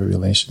getting out of a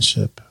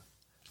relationship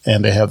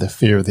and they have the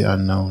fear of the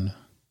unknown?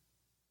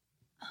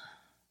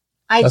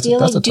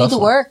 Ideally, do the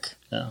work.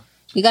 Yeah.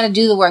 You got to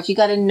do the work. You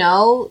got to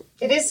know.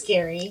 It is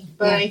scary,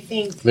 but I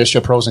think... List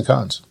your pros and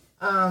cons.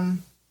 I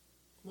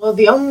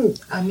didn't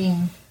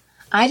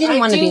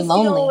want to be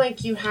lonely. I feel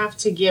like you have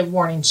to give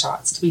warning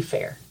shots, to be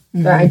fair.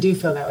 Mm-hmm. I do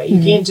feel that way.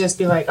 You can't just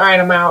be like, all right,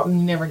 I'm out, and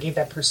you never gave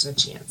that person a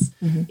chance.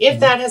 Mm-hmm. If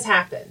that has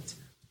happened,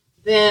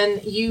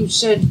 then you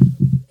should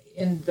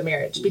end the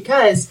marriage,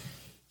 because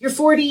you're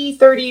 40,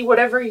 30,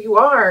 whatever you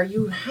are,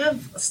 you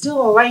have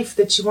still a life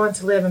that you want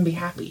to live and be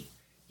happy.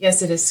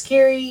 Yes, it is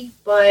scary,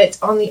 but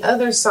on the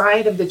other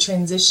side of the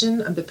transition,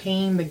 of the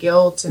pain, the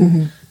guilt,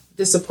 and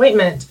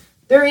disappointment,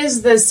 there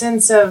is this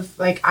sense of,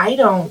 like, I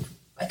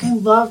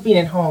love being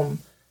at home.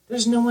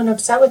 There's no one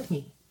upset with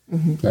me.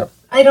 Mm-hmm. Yep.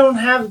 I don't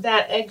have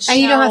that eggshell.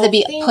 And you don't have to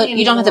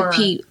you don't have to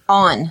pee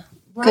on.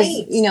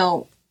 Right.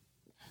 Because,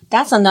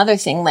 that's another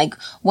thing. Like,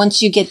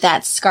 once you get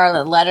that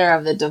scarlet letter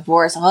of the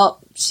divorce, oh,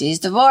 she's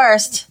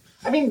divorced.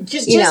 I mean,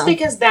 just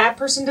because that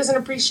person doesn't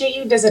appreciate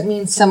you doesn't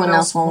mean someone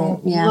else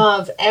won't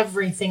love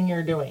everything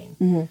you're doing.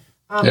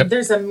 Mm-hmm.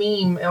 There's a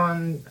meme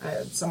on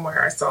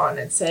somewhere I saw, and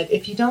it said,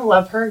 if you don't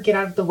love her, get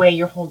out of the way,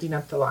 you're holding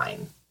up the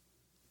line.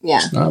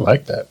 Yeah. I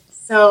like that.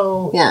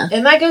 So,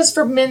 and that goes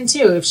for men,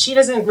 too. If she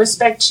doesn't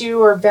respect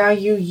you or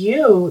value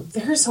you,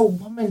 there's a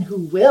woman who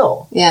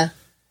will. Yeah.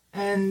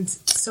 And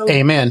so...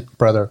 Amen,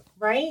 brother.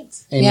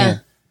 Right? Amen. Yeah.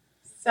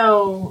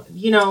 So,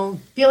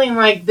 feeling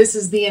like this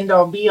is the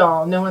end-all,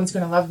 be-all, no one's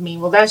going to love me,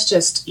 well, that's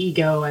just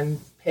ego and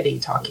pity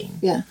talking.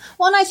 Yeah.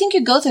 Well, and I think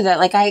you go through that.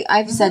 Like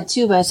I've said,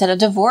 too, but I said a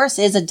divorce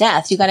is a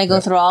death. You got to go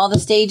through all the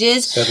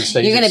stages. 7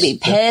 stages. You're going to be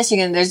pissed.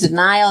 There's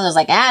denial. There's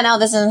like, no,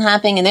 this isn't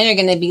happening. And then you're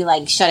going to be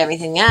like, shut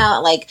everything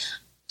out. Like,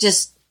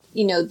 just,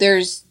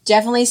 there's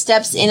definitely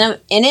steps in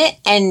it,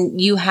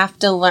 and you have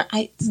to learn.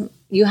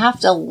 You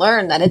have to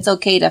learn that it's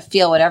okay to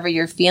feel whatever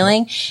you're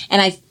feeling.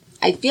 And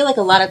I feel like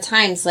a lot of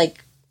times,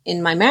 like,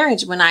 in my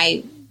marriage, when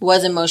I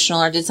was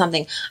emotional or did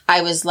something,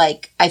 I was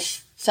like, I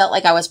felt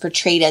like I was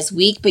portrayed as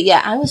weak, but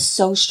yeah, I was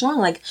so strong.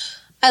 Like,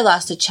 I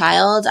lost a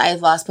child.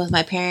 I've lost both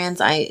my parents.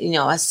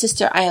 A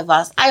sister.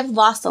 I've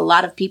lost a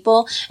lot of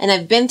people, and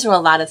I've been through a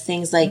lot of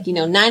things. Like,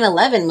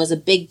 9/11 was a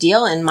big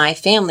deal in my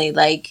family,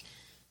 like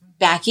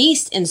back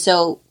east. And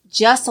so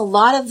just a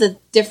lot of the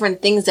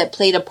different things that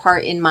played a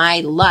part in my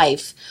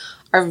life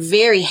are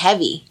very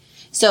heavy.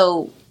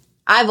 So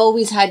I've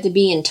always had to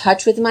be in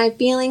touch with my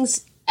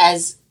feelings,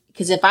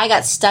 because if I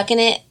got stuck in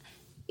it,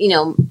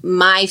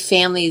 my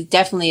family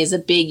definitely is a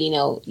big,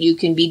 you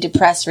can be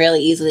depressed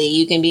really easily.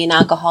 You can be an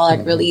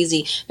alcoholic really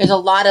easy. There's a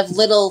lot of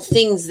little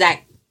things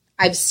that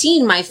I've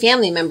seen my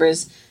family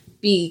members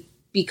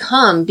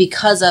become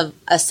because of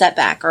a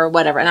setback or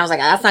whatever. And I was like,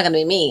 that's not going to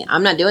be me.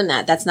 I'm not doing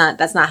that. That's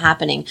not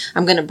happening.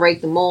 I'm going to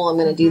break the mold. I'm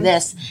going to do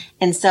this.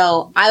 And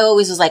so I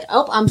always was like,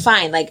 oh, I'm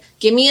fine. Like,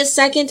 give me a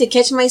second to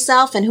catch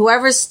myself, and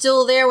whoever's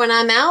still there when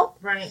I'm out.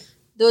 Right.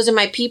 Those are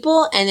my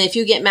people. And if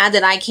you get mad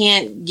that I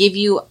can't give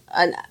you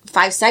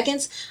 5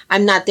 seconds,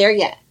 I'm not there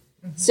yet.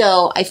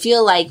 So I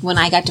feel like when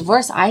I got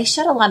divorced, I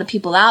shut a lot of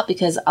people out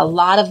because a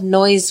lot of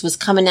noise was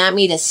coming at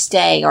me to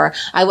stay, or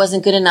I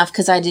wasn't good enough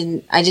because I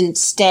didn't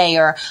stay,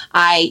 or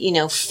I,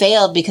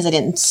 failed because I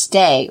didn't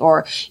stay,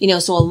 or,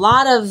 so a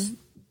lot of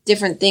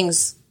different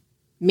things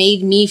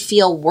made me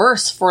feel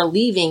worse for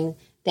leaving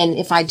than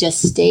if I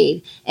just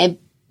stayed.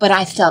 But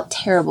I felt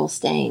terrible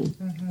staying.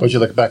 But you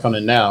look back on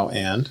it now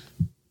and...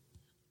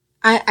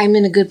 I'm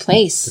in a good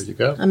place. There you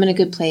go. I'm in a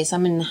good place.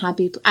 I'm in a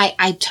happy.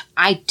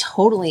 I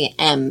totally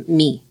am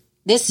me.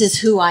 This is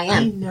who I I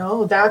am.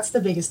 know. That's the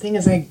biggest thing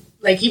is even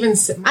I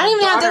don't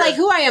even have to like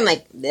who I am.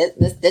 Like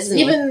this is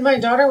me. Even my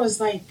daughter was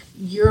like,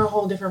 "You're a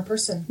whole different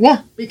person."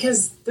 Yeah.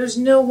 Because there's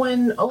no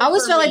one over I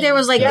always felt like there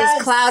was like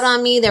this cloud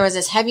on me. There was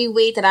this heavy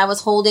weight that I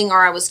was holding,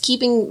 or I was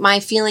keeping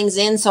my feelings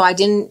in so I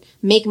didn't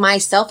make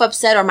myself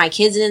upset, or my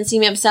kids didn't see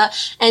me upset.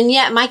 And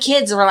yet my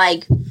kids were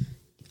like,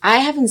 "I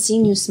haven't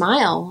seen you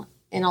smile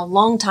in a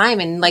long time,"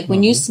 and like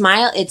when you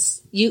smile,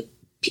 it's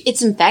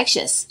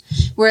infectious.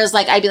 Whereas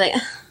like I'd be like,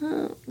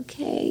 oh,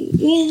 okay,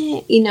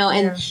 yeah,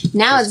 and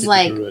now it's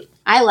like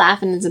I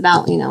laugh and it's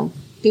about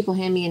people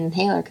hand me an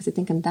inhaler because they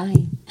think I'm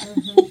dying.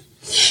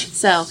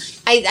 So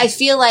I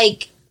feel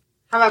like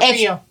How about for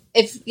you?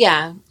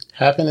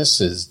 Happiness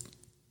is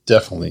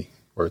definitely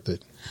worth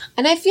it.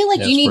 And I feel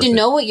like you need to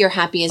know what your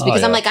happy is,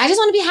 because I'm like, I just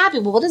want to be happy.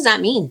 Well, what does that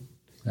mean?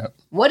 Yep.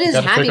 What is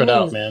happy figure it mean?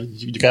 out, man.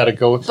 You got to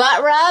go.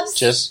 Butt rubs,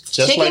 just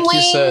chicken like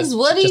wings. you said.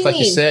 What do just you like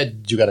mean? you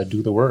said, you got to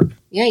do the work.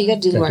 Yeah, you got to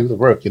do the work. Do the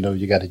work.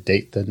 You got to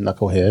date the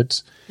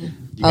knuckleheads. You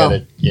got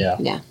to,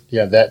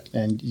 that,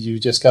 and you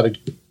just got to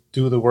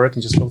do the work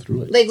and just go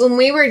through it. Like when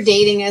we were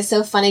dating, it was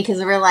so funny because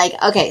we were like,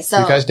 okay, so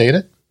you guys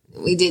dated?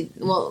 We did.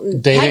 Well,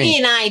 dating. Peggy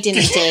and I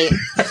didn't date.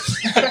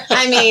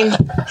 I mean,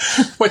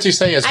 what you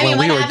say is when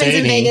we were what happens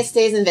dating. in Vegas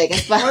stays in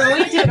Vegas. But when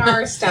we did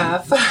our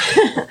stuff.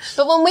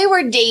 But when we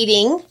were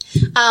dating,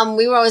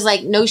 we were always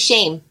like, no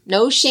shame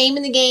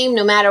in the game,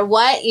 no matter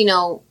what.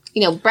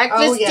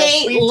 Breakfast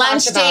date,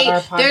 lunch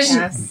date.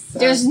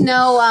 There's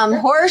no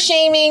horror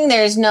shaming.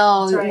 There's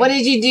no what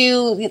did you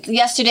do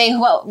yesterday?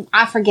 Well,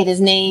 I forget his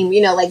name.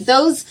 Like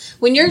those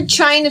when you're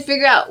trying to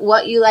figure out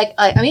what you like.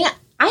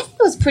 I think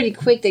it was pretty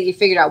quick that you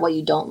figured out what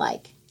you don't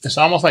like. It's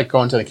almost like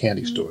going to the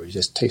candy store. You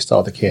just taste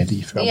all the candy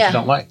you feel you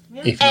don't like.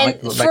 Yeah. If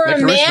you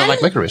don't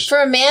like licorice.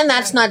 For a man,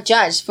 that's not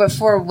judged.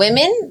 For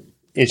women,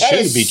 it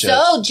should be judged.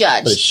 So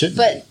judged. But it shouldn't.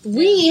 But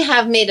we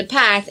have made a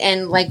pact,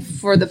 and like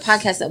for the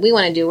podcast that we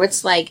want to do,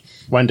 it's like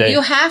one day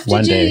you have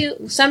to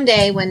do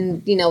someday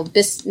when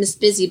Miss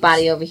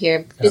Busybody over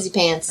here, Busy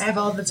Pants. I have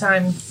all the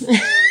time.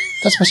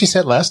 That's what she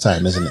said last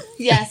time, isn't it?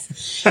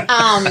 Yes.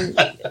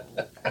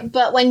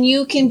 But when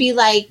you can be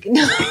like,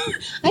 no,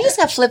 I just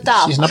got flipped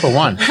off. She's number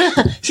one.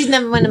 She's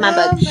number one in my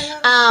book.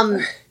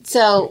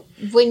 So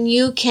when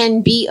you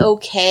can be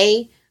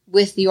okay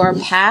with your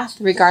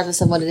path, regardless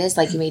of what it is,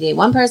 like you may date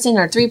one person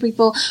or 3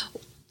 people,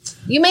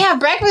 you may have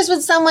breakfast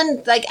with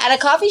someone like at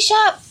a coffee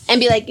shop and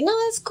be like,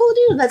 that's cool,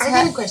 dude. Let's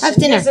have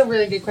dinner. That's a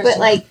really good question. But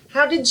like,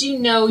 how did you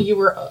know you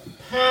were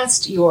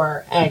past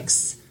your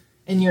ex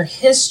and your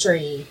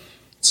history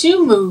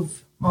to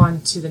move on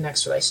to the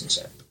next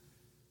relationship?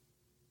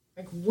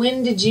 Like,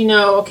 when did you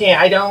know, okay,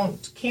 I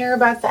don't care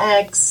about the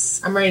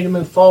ex, I'm ready to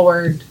move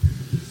forward?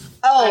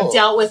 I've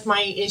dealt with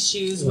my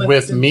issues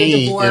with the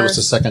me, divorce. it was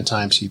the second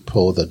time she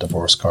pulled the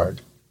divorce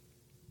card.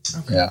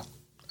 Okay. Yeah.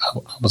 I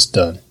was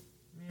done.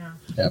 Yeah.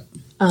 Yep.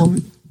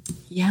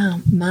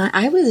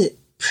 I was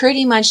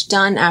pretty much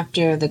done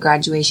after the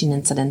graduation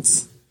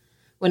incidents.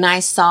 When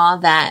I saw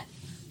that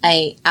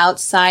a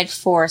outside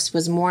force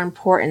was more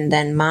important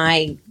than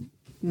my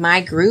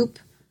group,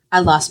 I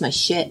lost my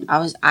shit.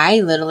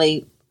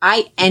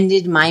 I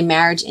ended my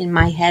marriage in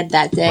my head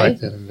that day. Right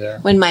then and there.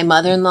 When my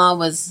mother-in-law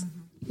was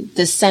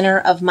the center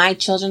of my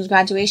children's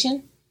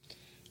graduation,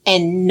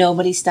 and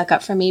nobody stuck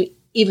up for me,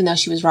 even though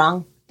she was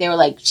wrong. They were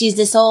like, she's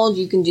this old,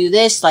 you can do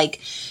this.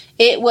 Like,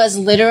 it was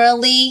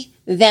literally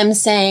them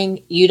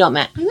saying, you don't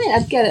matter. I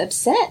might get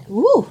upset.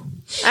 Woo.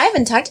 I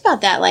haven't talked about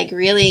that, like,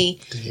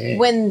 really. Dang.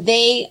 When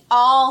they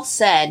all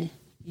said,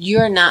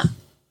 you're not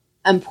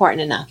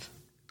important enough.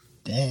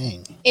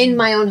 Dang. In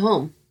my own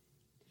home.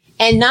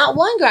 And not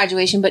one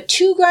graduation, but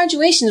 2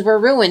 graduations were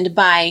ruined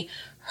by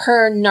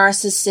her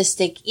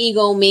narcissistic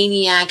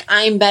egomaniac.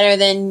 I'm better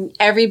than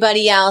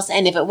everybody else.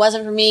 And if it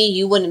wasn't for me,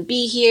 you wouldn't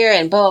be here,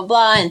 and blah, blah,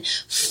 blah. And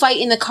fight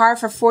in the car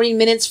for 40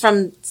 minutes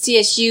from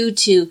CSU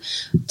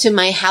to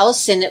my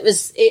house. And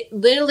it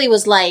literally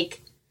was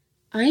like,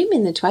 I'm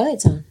in the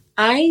Twilight Zone.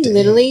 I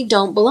literally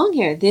don't belong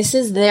here. This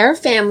is their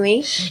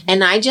family,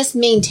 and I just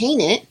maintain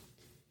it.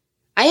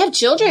 I have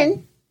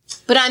children,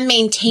 but I'm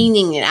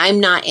maintaining it. I'm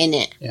not in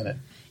it. In it.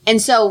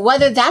 And so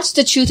whether that's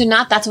the truth or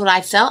not, that's what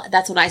I felt.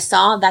 That's what I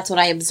saw. That's what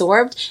I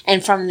absorbed.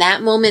 And from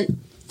that moment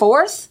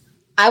forth,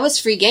 I was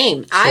free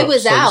game. I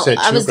was out. You said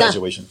I was done.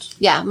 graduations.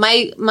 Yeah.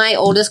 My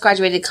oldest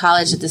graduated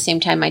college at the same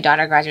time my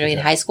daughter graduated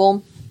high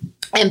school.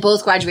 And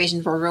both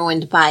graduations were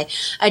ruined by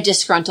a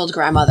disgruntled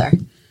grandmother.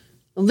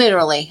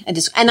 Literally.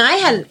 And I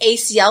had an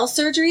ACL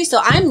surgery, so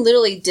I'm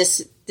literally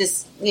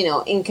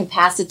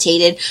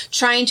incapacitated,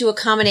 trying to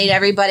accommodate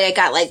everybody. I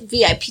got like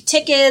VIP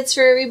tickets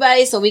for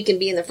everybody so we can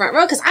be in the front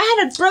row because I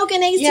had a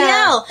broken ACL.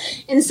 Yeah.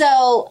 And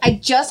so I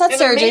just had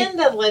surgery. A man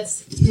that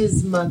lets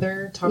his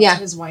mother talk to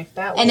his wife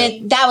that way.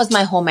 And that was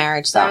my whole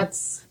marriage, though.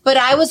 But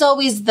I was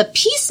always the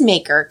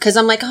peacemaker because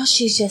I'm like, oh,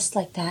 she's just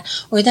like that.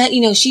 Or that,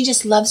 she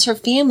just loves her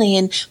family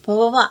and blah,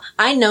 blah, blah.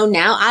 I know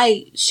now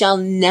I shall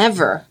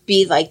never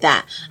be like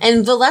that.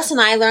 And the lesson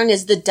I learned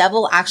is the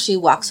devil actually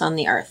walks on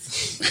the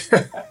earth.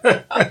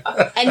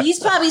 And he's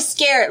probably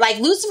scared. Like,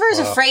 Lucifer's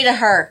afraid of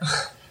her.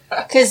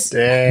 Because,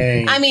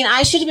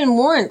 I should have been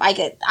warned.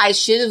 I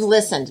should have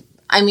listened.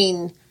 I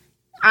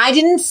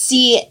didn't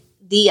see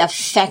the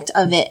effect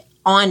of it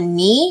on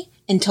me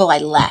until I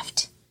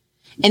left.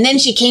 And then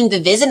she came to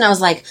visit, and I was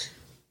like,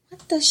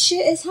 what the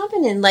shit is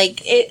happening?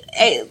 Like,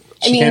 She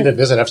came to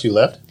visit after you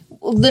left?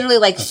 Literally,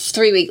 like,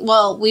 3 weeks.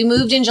 Well, we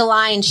moved in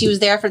July, and she was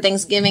there for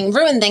Thanksgiving,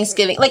 ruined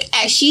Thanksgiving. Like,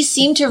 she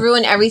seemed to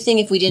ruin everything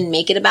if we didn't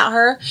make it about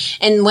her.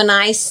 And when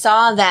I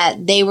saw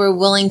that they were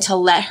willing to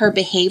let her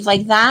behave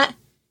like that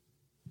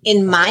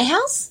in my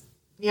house.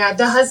 Yeah,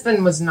 the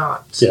husband was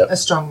not a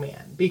strong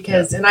man.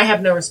 Because, and I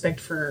have no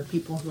respect for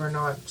people who are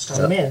not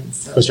strong men.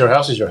 Because your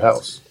house is your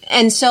house.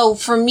 And so,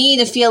 for me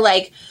to feel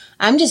like,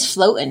 I'm just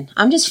floating.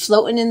 I'm just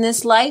floating in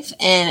this life.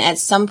 And at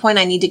some point,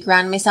 I need to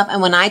ground myself.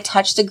 And when I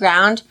touched the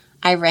ground,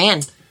 I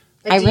ran.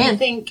 Do you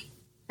think,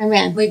 I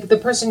ran. Like the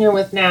person you're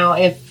with now,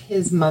 if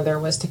his mother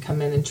was to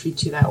come in and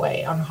treat you that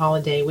way on a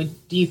holiday,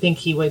 do you think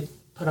he would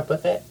put up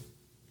with it?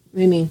 What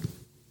do you mean?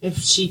 If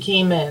she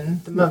came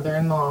in, the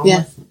mother-in-law,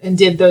 and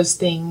did those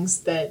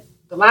things that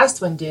the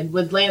last one did,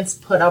 would Lance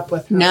put up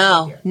with her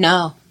behavior?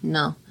 No.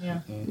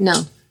 Yeah.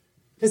 No.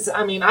 Because,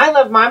 I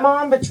love my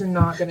mom, but you're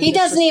not going to He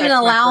doesn't even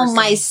allow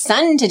my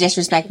son to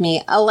disrespect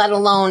me, let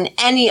alone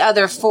any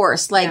other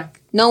force. Like,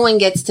 no one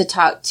gets to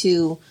talk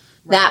to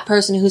that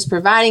person who's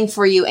providing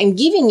for you and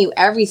giving you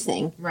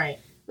everything. Right.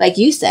 Like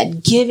you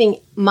said,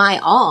 giving my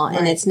all,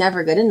 and it's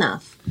never good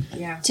enough.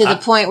 Yeah. To the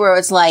point where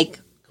it's like,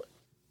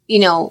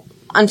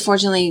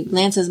 unfortunately,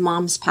 Lance's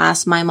mom's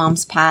passed, my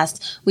mom's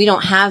passed. We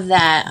don't have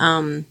that.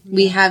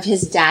 We have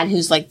his dad,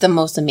 who's like the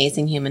most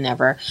amazing human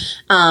ever.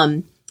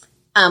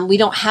 We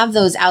don't have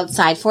those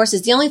outside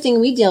forces. The only thing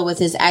we deal with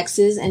is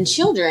exes and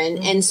children.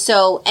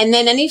 Mm-hmm. And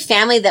then any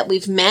family that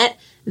we've met,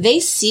 they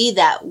see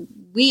that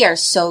we are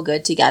so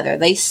good together.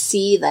 They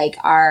see like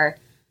our,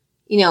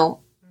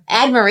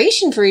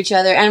 admiration for each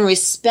other and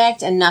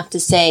respect enough to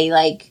say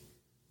like,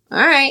 all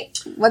right,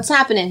 what's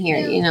happening here,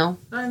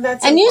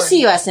 And you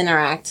see us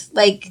interact.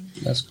 Like,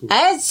 that's cool.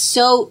 I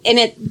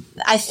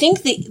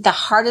think the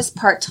hardest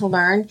part to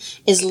learn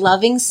is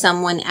loving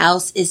someone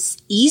else is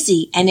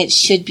easy, and it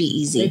should be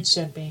easy. It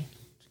should be.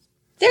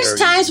 There's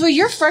times where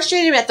you're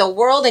frustrated at the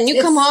world and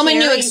you come home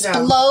and you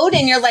explode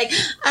and you're like,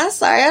 I'm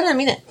sorry, I didn't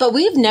mean it. But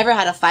we've never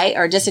had a fight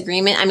or a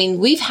disagreement.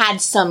 We've had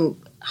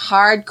some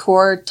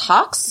hardcore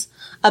talks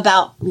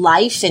about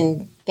life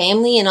and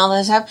family and all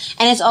that stuff.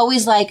 And it's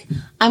always like,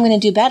 I'm going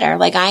to do better.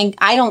 Like,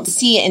 I don't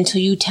see it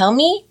until you tell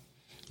me.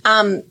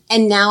 And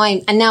now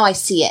I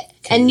see it.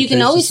 And you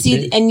can always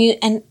see it,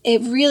 and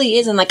it really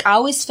isn't. Like, I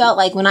always felt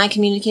like when I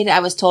communicated, I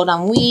was told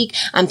I'm weak,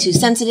 I'm too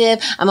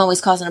sensitive, I'm always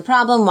causing a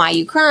problem. Why are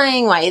you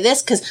crying? Why are you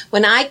this? Because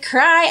when I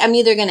cry, I'm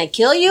either going to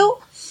kill you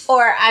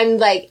or I'm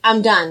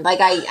done.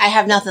 Like, I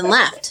have nothing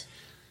left.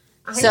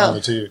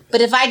 So, but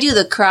if I do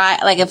the cry,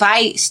 like if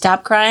I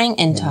stop crying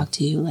and talk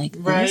to you like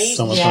this,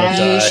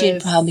 you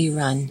should probably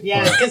run.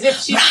 Yeah, because if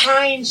she's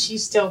crying, she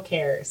still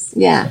cares.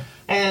 Yeah.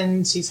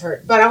 And she's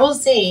hurt. But I will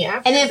say,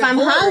 after and if I'm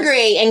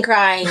hungry and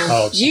crying,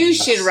 you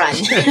should run.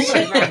 And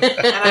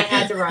I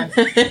had to run.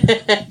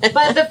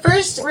 But the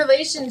first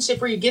relationship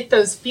where you get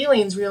those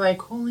feelings, where you're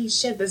like, holy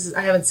shit,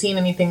 I haven't seen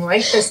anything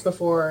like this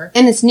before.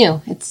 And it's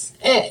new. It's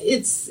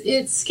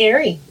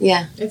scary.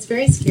 Yeah. It's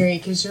very scary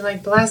because you're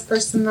like, the last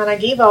person that I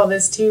gave all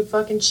this to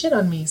fucking shit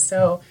on me.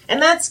 So,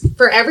 and that's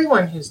for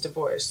everyone who's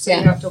divorced. So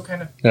you have to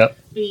kind of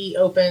be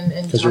open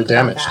and talk you're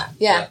damaged. about that.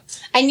 Yeah.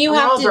 And you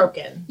have to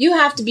broken. You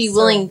have to be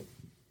willing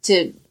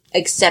to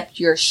accept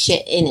your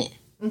shit in it.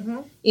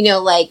 Mm-hmm.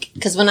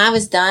 Because when I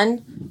was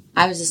done,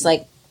 I was just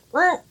like,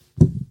 what?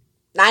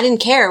 I didn't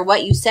care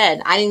what you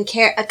said. I didn't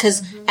care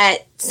because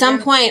at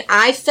some point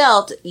I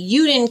felt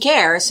you didn't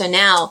care. So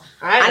now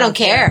I don't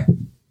care.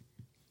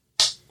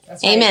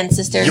 That's Amen, right.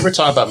 sister. You were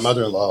talking about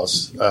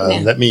mother-in-laws.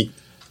 Let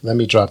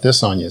me drop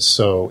this on you.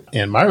 So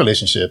in my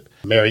relationship,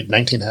 married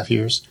 19 and a half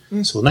years.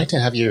 Mm-hmm. So 19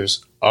 and a half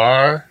years,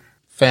 our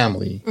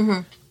family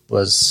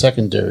was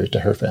secondary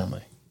to her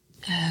family.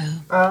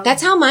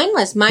 That's how mine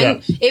was.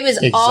 Mine, it was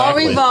all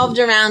exactly. revolved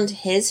around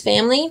his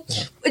family,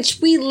 which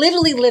we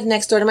literally lived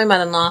next door to my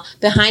mother-in-law.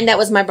 Behind that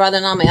was my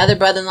brother-in-law, my other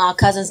brother-in-law,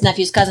 cousins,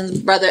 nephews, cousins,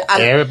 brother.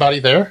 Everybody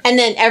there? And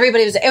then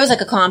everybody it was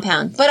like a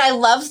compound. But I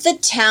loved the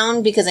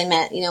town because I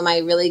met,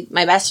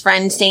 my best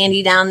friend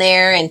Sandy down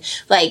there. And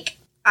like,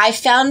 I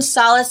found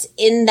solace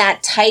in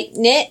that tight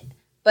knit.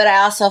 But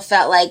I also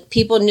felt like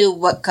people knew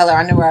what color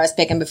underwear I was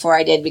picking before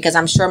I did, because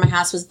I'm sure my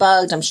house was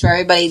bugged. I'm sure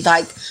everybody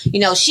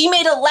she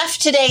made a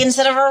left today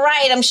instead of a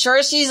right. I'm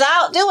sure she's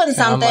out doing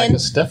something. I'm like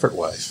a Stefford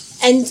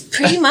wife. And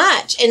pretty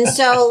much. And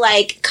so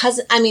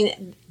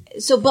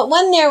but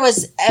when there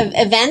was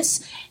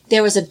events,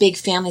 there was a big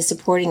family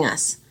supporting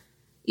us.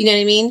 You know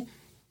what I mean?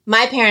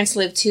 My parents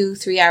lived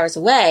 2-3 hours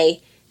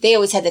away. They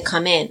always had to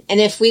come in. And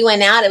if we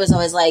went out, it was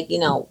always like,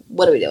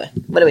 what are we doing?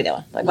 What are we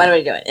doing? Like, what are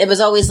we doing? It was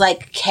always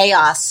like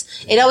chaos.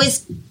 It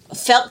always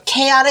felt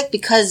chaotic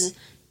because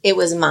it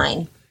was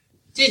mine.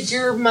 Did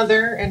your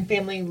mother and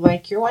family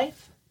like your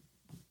wife?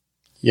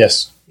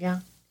 Yes. Yeah.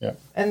 Yeah.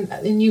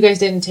 And you guys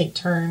didn't take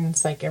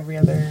turns like every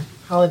other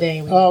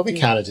holiday? We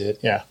kind of did.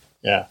 Yeah.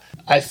 Yeah.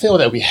 I feel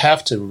that we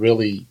have to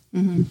really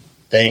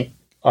thank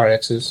our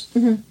exes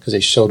because they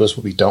showed us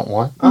what we don't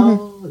want.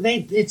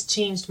 It's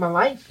changed my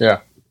life. Yeah.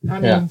 I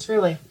mean,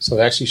 truly. So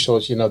it actually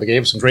shows, they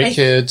gave us some great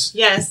kids.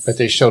 Yes. But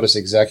they showed us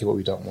exactly what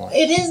we don't want.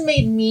 It has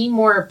made me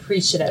more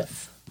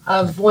appreciative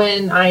of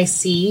when I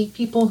see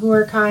people who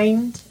are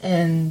kind.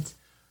 And,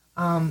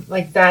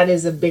 that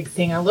is a big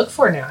thing I look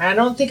for now. I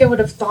don't think I would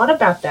have thought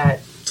about that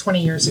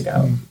 20 years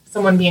ago.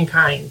 Someone being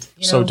kind.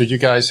 So did you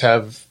guys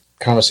have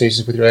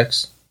conversations with your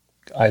ex?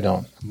 I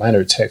don't. Mine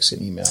are text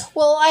and email.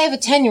 Well, I have a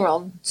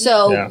 10-year-old.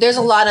 So there's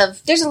a lot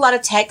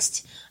of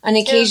text, an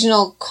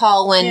occasional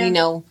call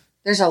when,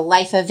 there's a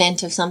life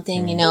event of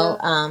something,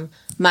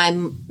 my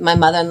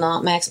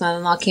mother-in-law, my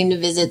ex-mother-in-law came to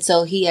visit,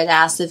 so he had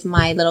asked if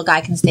my little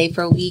guy can stay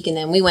for a week, and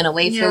then we went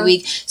away for a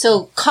week.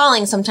 So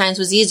calling sometimes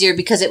was easier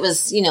because it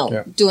was,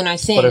 doing our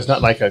thing. But it's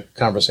not like a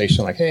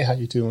conversation like, hey, how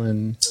you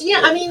doing?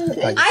 Yeah, I mean,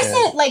 I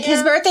said,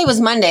 his birthday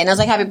was Monday, and I was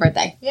like, happy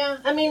birthday. Yeah,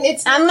 I mean,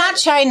 I'm not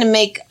trying to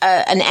make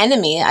an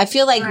enemy. I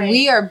feel like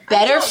we are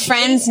better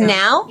friends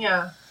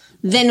now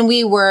than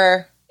we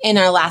were in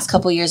our last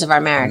couple years of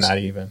our marriage. Not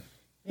even.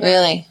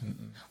 Really?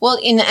 Well,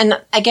 and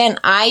again,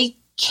 I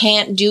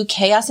can't do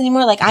chaos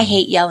anymore. Like, I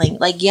hate yelling.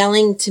 Like,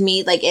 yelling to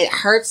me, like, it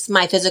hurts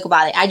my physical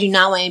body. I do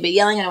not want anybody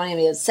yelling. I don't want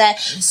anybody upset.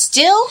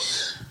 Still,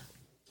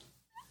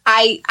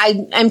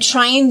 I'm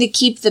trying to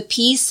keep the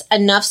peace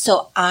enough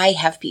so I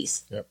have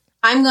peace. Yep.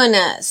 I'm going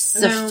to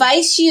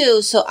suffice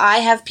you so I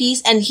have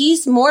peace. And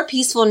he's more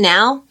peaceful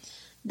now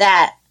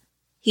that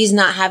he's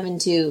not having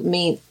to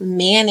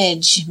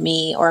manage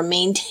me or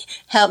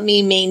help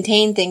me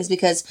maintain things,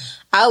 because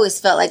I always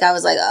felt like I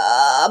was like,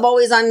 I'm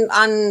always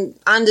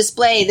on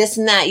display, this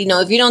and that.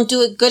 If you don't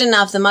do it good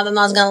enough, the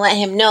mother-in-law's going to let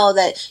him know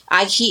that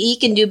he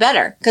can do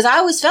better. Because I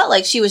always felt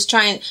like she was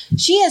trying.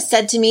 She has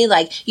said to me,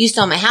 like, you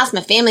stole my house,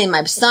 my family, and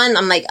my son.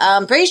 I'm like,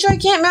 I'm pretty sure I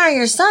can't marry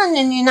your son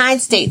in the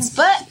United States.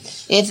 But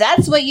if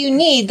that's what you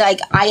need, like,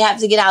 I have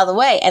to get out of the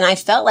way. And I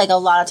felt like a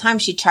lot of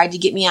times she tried to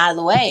get me out of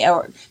the way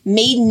or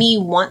made me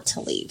want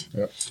to leave.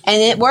 Yep.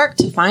 And it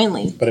worked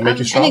finally. But it made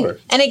you stronger.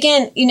 And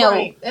again,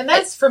 Right. And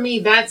that's, for me,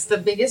 that's the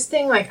biggest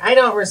thing. Like, I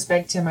don't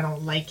respect him. I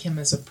don't like him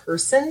as a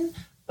person.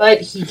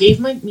 But he gave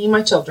me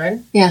my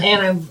children. Yeah.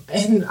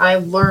 And I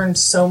learned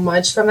so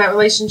much from that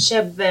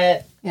relationship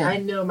that I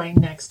know my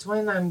next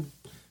one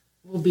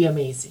will be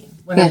amazing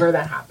whenever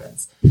that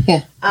happens.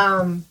 Yeah.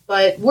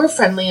 But we're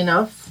friendly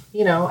enough.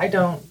 I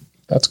don't.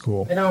 That's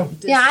cool. I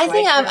don't. I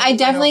think I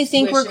definitely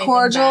think we're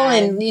cordial,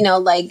 and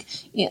like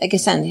I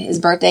said, his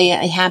birthday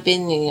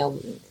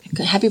happened.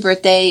 Happy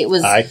birthday! It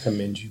was. I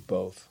commend you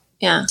both.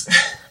 Yeah.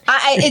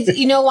 It's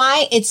you know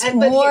why? It's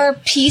more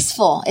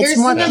peaceful. It's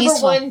more peaceful.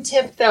 Here's the number one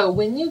tip, though.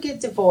 When you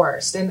get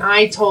divorced, and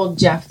I told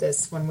Jeff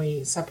this when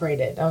we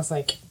separated, I was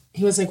like,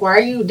 he was like,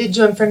 did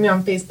you unfriend me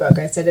on Facebook?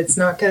 I said, it's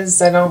not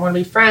because I don't want to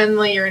be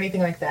friendly or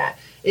anything like that.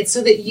 It's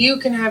so that you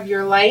can have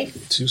your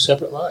life. 2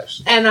 separate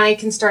lives. And I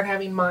can start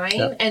having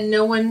mine, and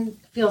no one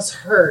feels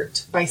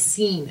hurt by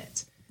seeing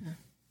it.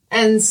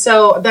 And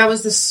so that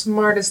was the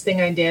smartest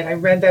thing I did. I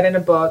read that in a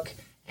book,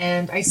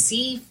 and I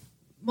see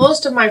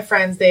most of my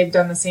friends, they've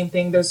done the same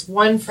thing. There's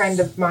one friend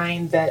of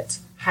mine that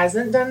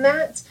hasn't done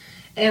that,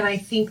 and I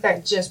think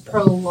that just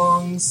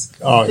prolongs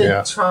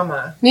the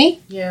trauma. Me?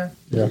 Yeah.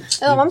 Yeah.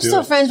 Oh, I'm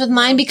still friends with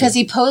mine because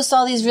he posts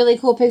all these really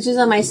cool pictures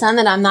of my son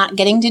that I'm not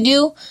getting to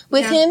do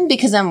with him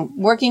because I'm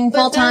working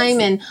full time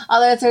and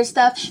all that other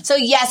stuff. So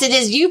yes, it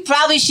is. You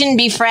probably shouldn't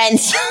be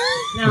friends.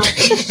 No,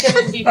 you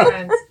shouldn't be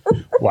friends.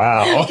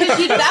 Wow.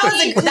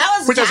 that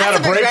was we just had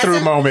a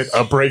breakthrough moment.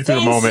 A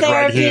breakthrough moment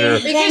right here.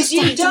 Because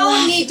you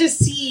don't need to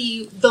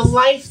see the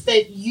life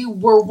that you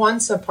were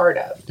once a part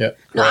of. Yep.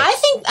 No, I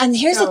think, and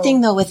here's the thing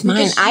though with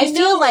mine. I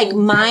feel like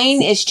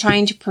mine is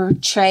trying to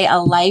portray a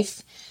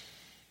life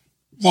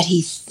that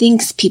he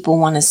thinks people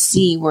want to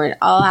see, where in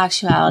all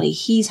actuality,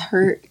 he's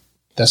hurt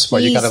That's why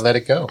you got to let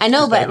it go. I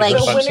know, but like,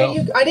 So when are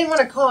you? I didn't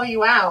want to call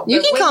you out. you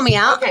but can call me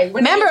out. Okay.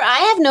 Remember, I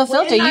have no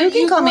filter. When are You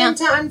can call me going out.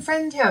 to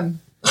unfriend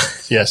him.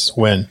 Yes,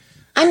 when?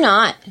 I'm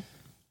not.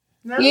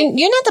 No?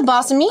 You're not the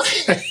boss of me.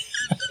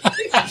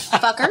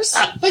 Fuckers.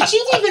 But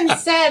you even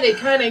said it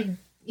kind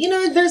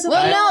of. There's a.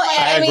 Well,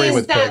 no, I agree mean,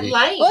 with that Peggy.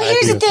 light. Well, here's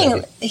agree the with thing.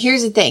 Peggy.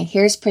 Here's the thing.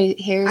 Here's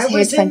I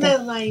was fun in thing.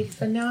 that life,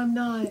 but now I'm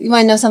not. You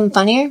want to know something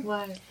funnier?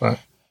 What?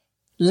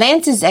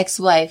 Lance's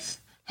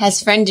ex-wife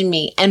has friended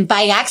me, and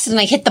by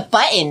accident I hit the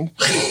button,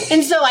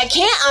 and so I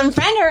can't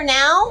unfriend her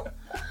now.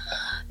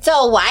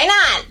 So why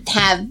not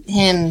have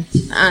him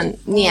on?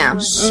 Yeah.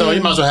 So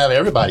you might as well have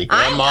everybody.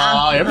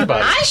 Grandma,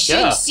 everybody. I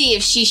should see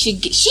if she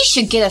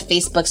should get a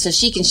Facebook so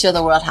she can show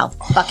the world how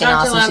fucking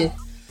Dr. awesome she is.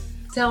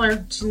 Love, tell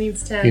her she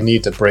needs to. You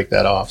need to break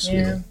that off, sweetie.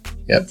 Yeah.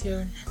 Yep. Me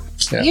too.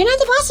 Yeah. You're not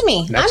the boss of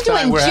me. Next I'm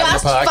time doing we're having a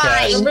just podcast.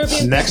 fine.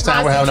 Removing Next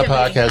time we're having a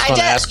positivity. podcast, I'm going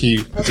to ask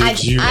you,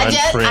 did you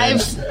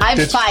unfriend? I'm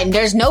fine.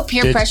 There's no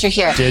peer pressure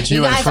here. Did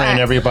you guys unfriend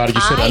are- everybody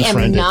you should I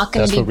unfriend? am not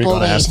going That's to be what we're going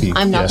bullied. to ask you.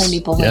 I'm not Yes. going to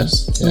be bullied.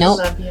 Yes. Yes. Nope.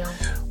 Love you.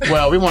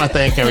 Well, we want to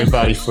thank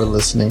everybody for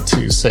listening to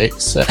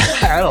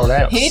I don't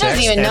know. He doesn't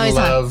Sex even know and he's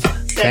on. Love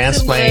and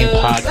Mansplain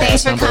Love. podcast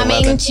Thanks for number coming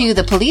 11. to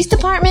the police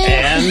department.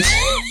 And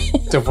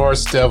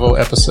Divorce Devil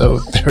episode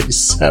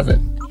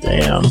 37.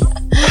 Damn.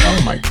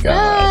 Oh my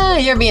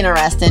God. You're being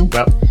arrested.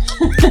 Well.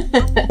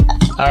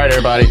 All right,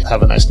 everybody.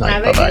 Have a nice night.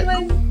 Have a Bye-bye.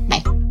 good one.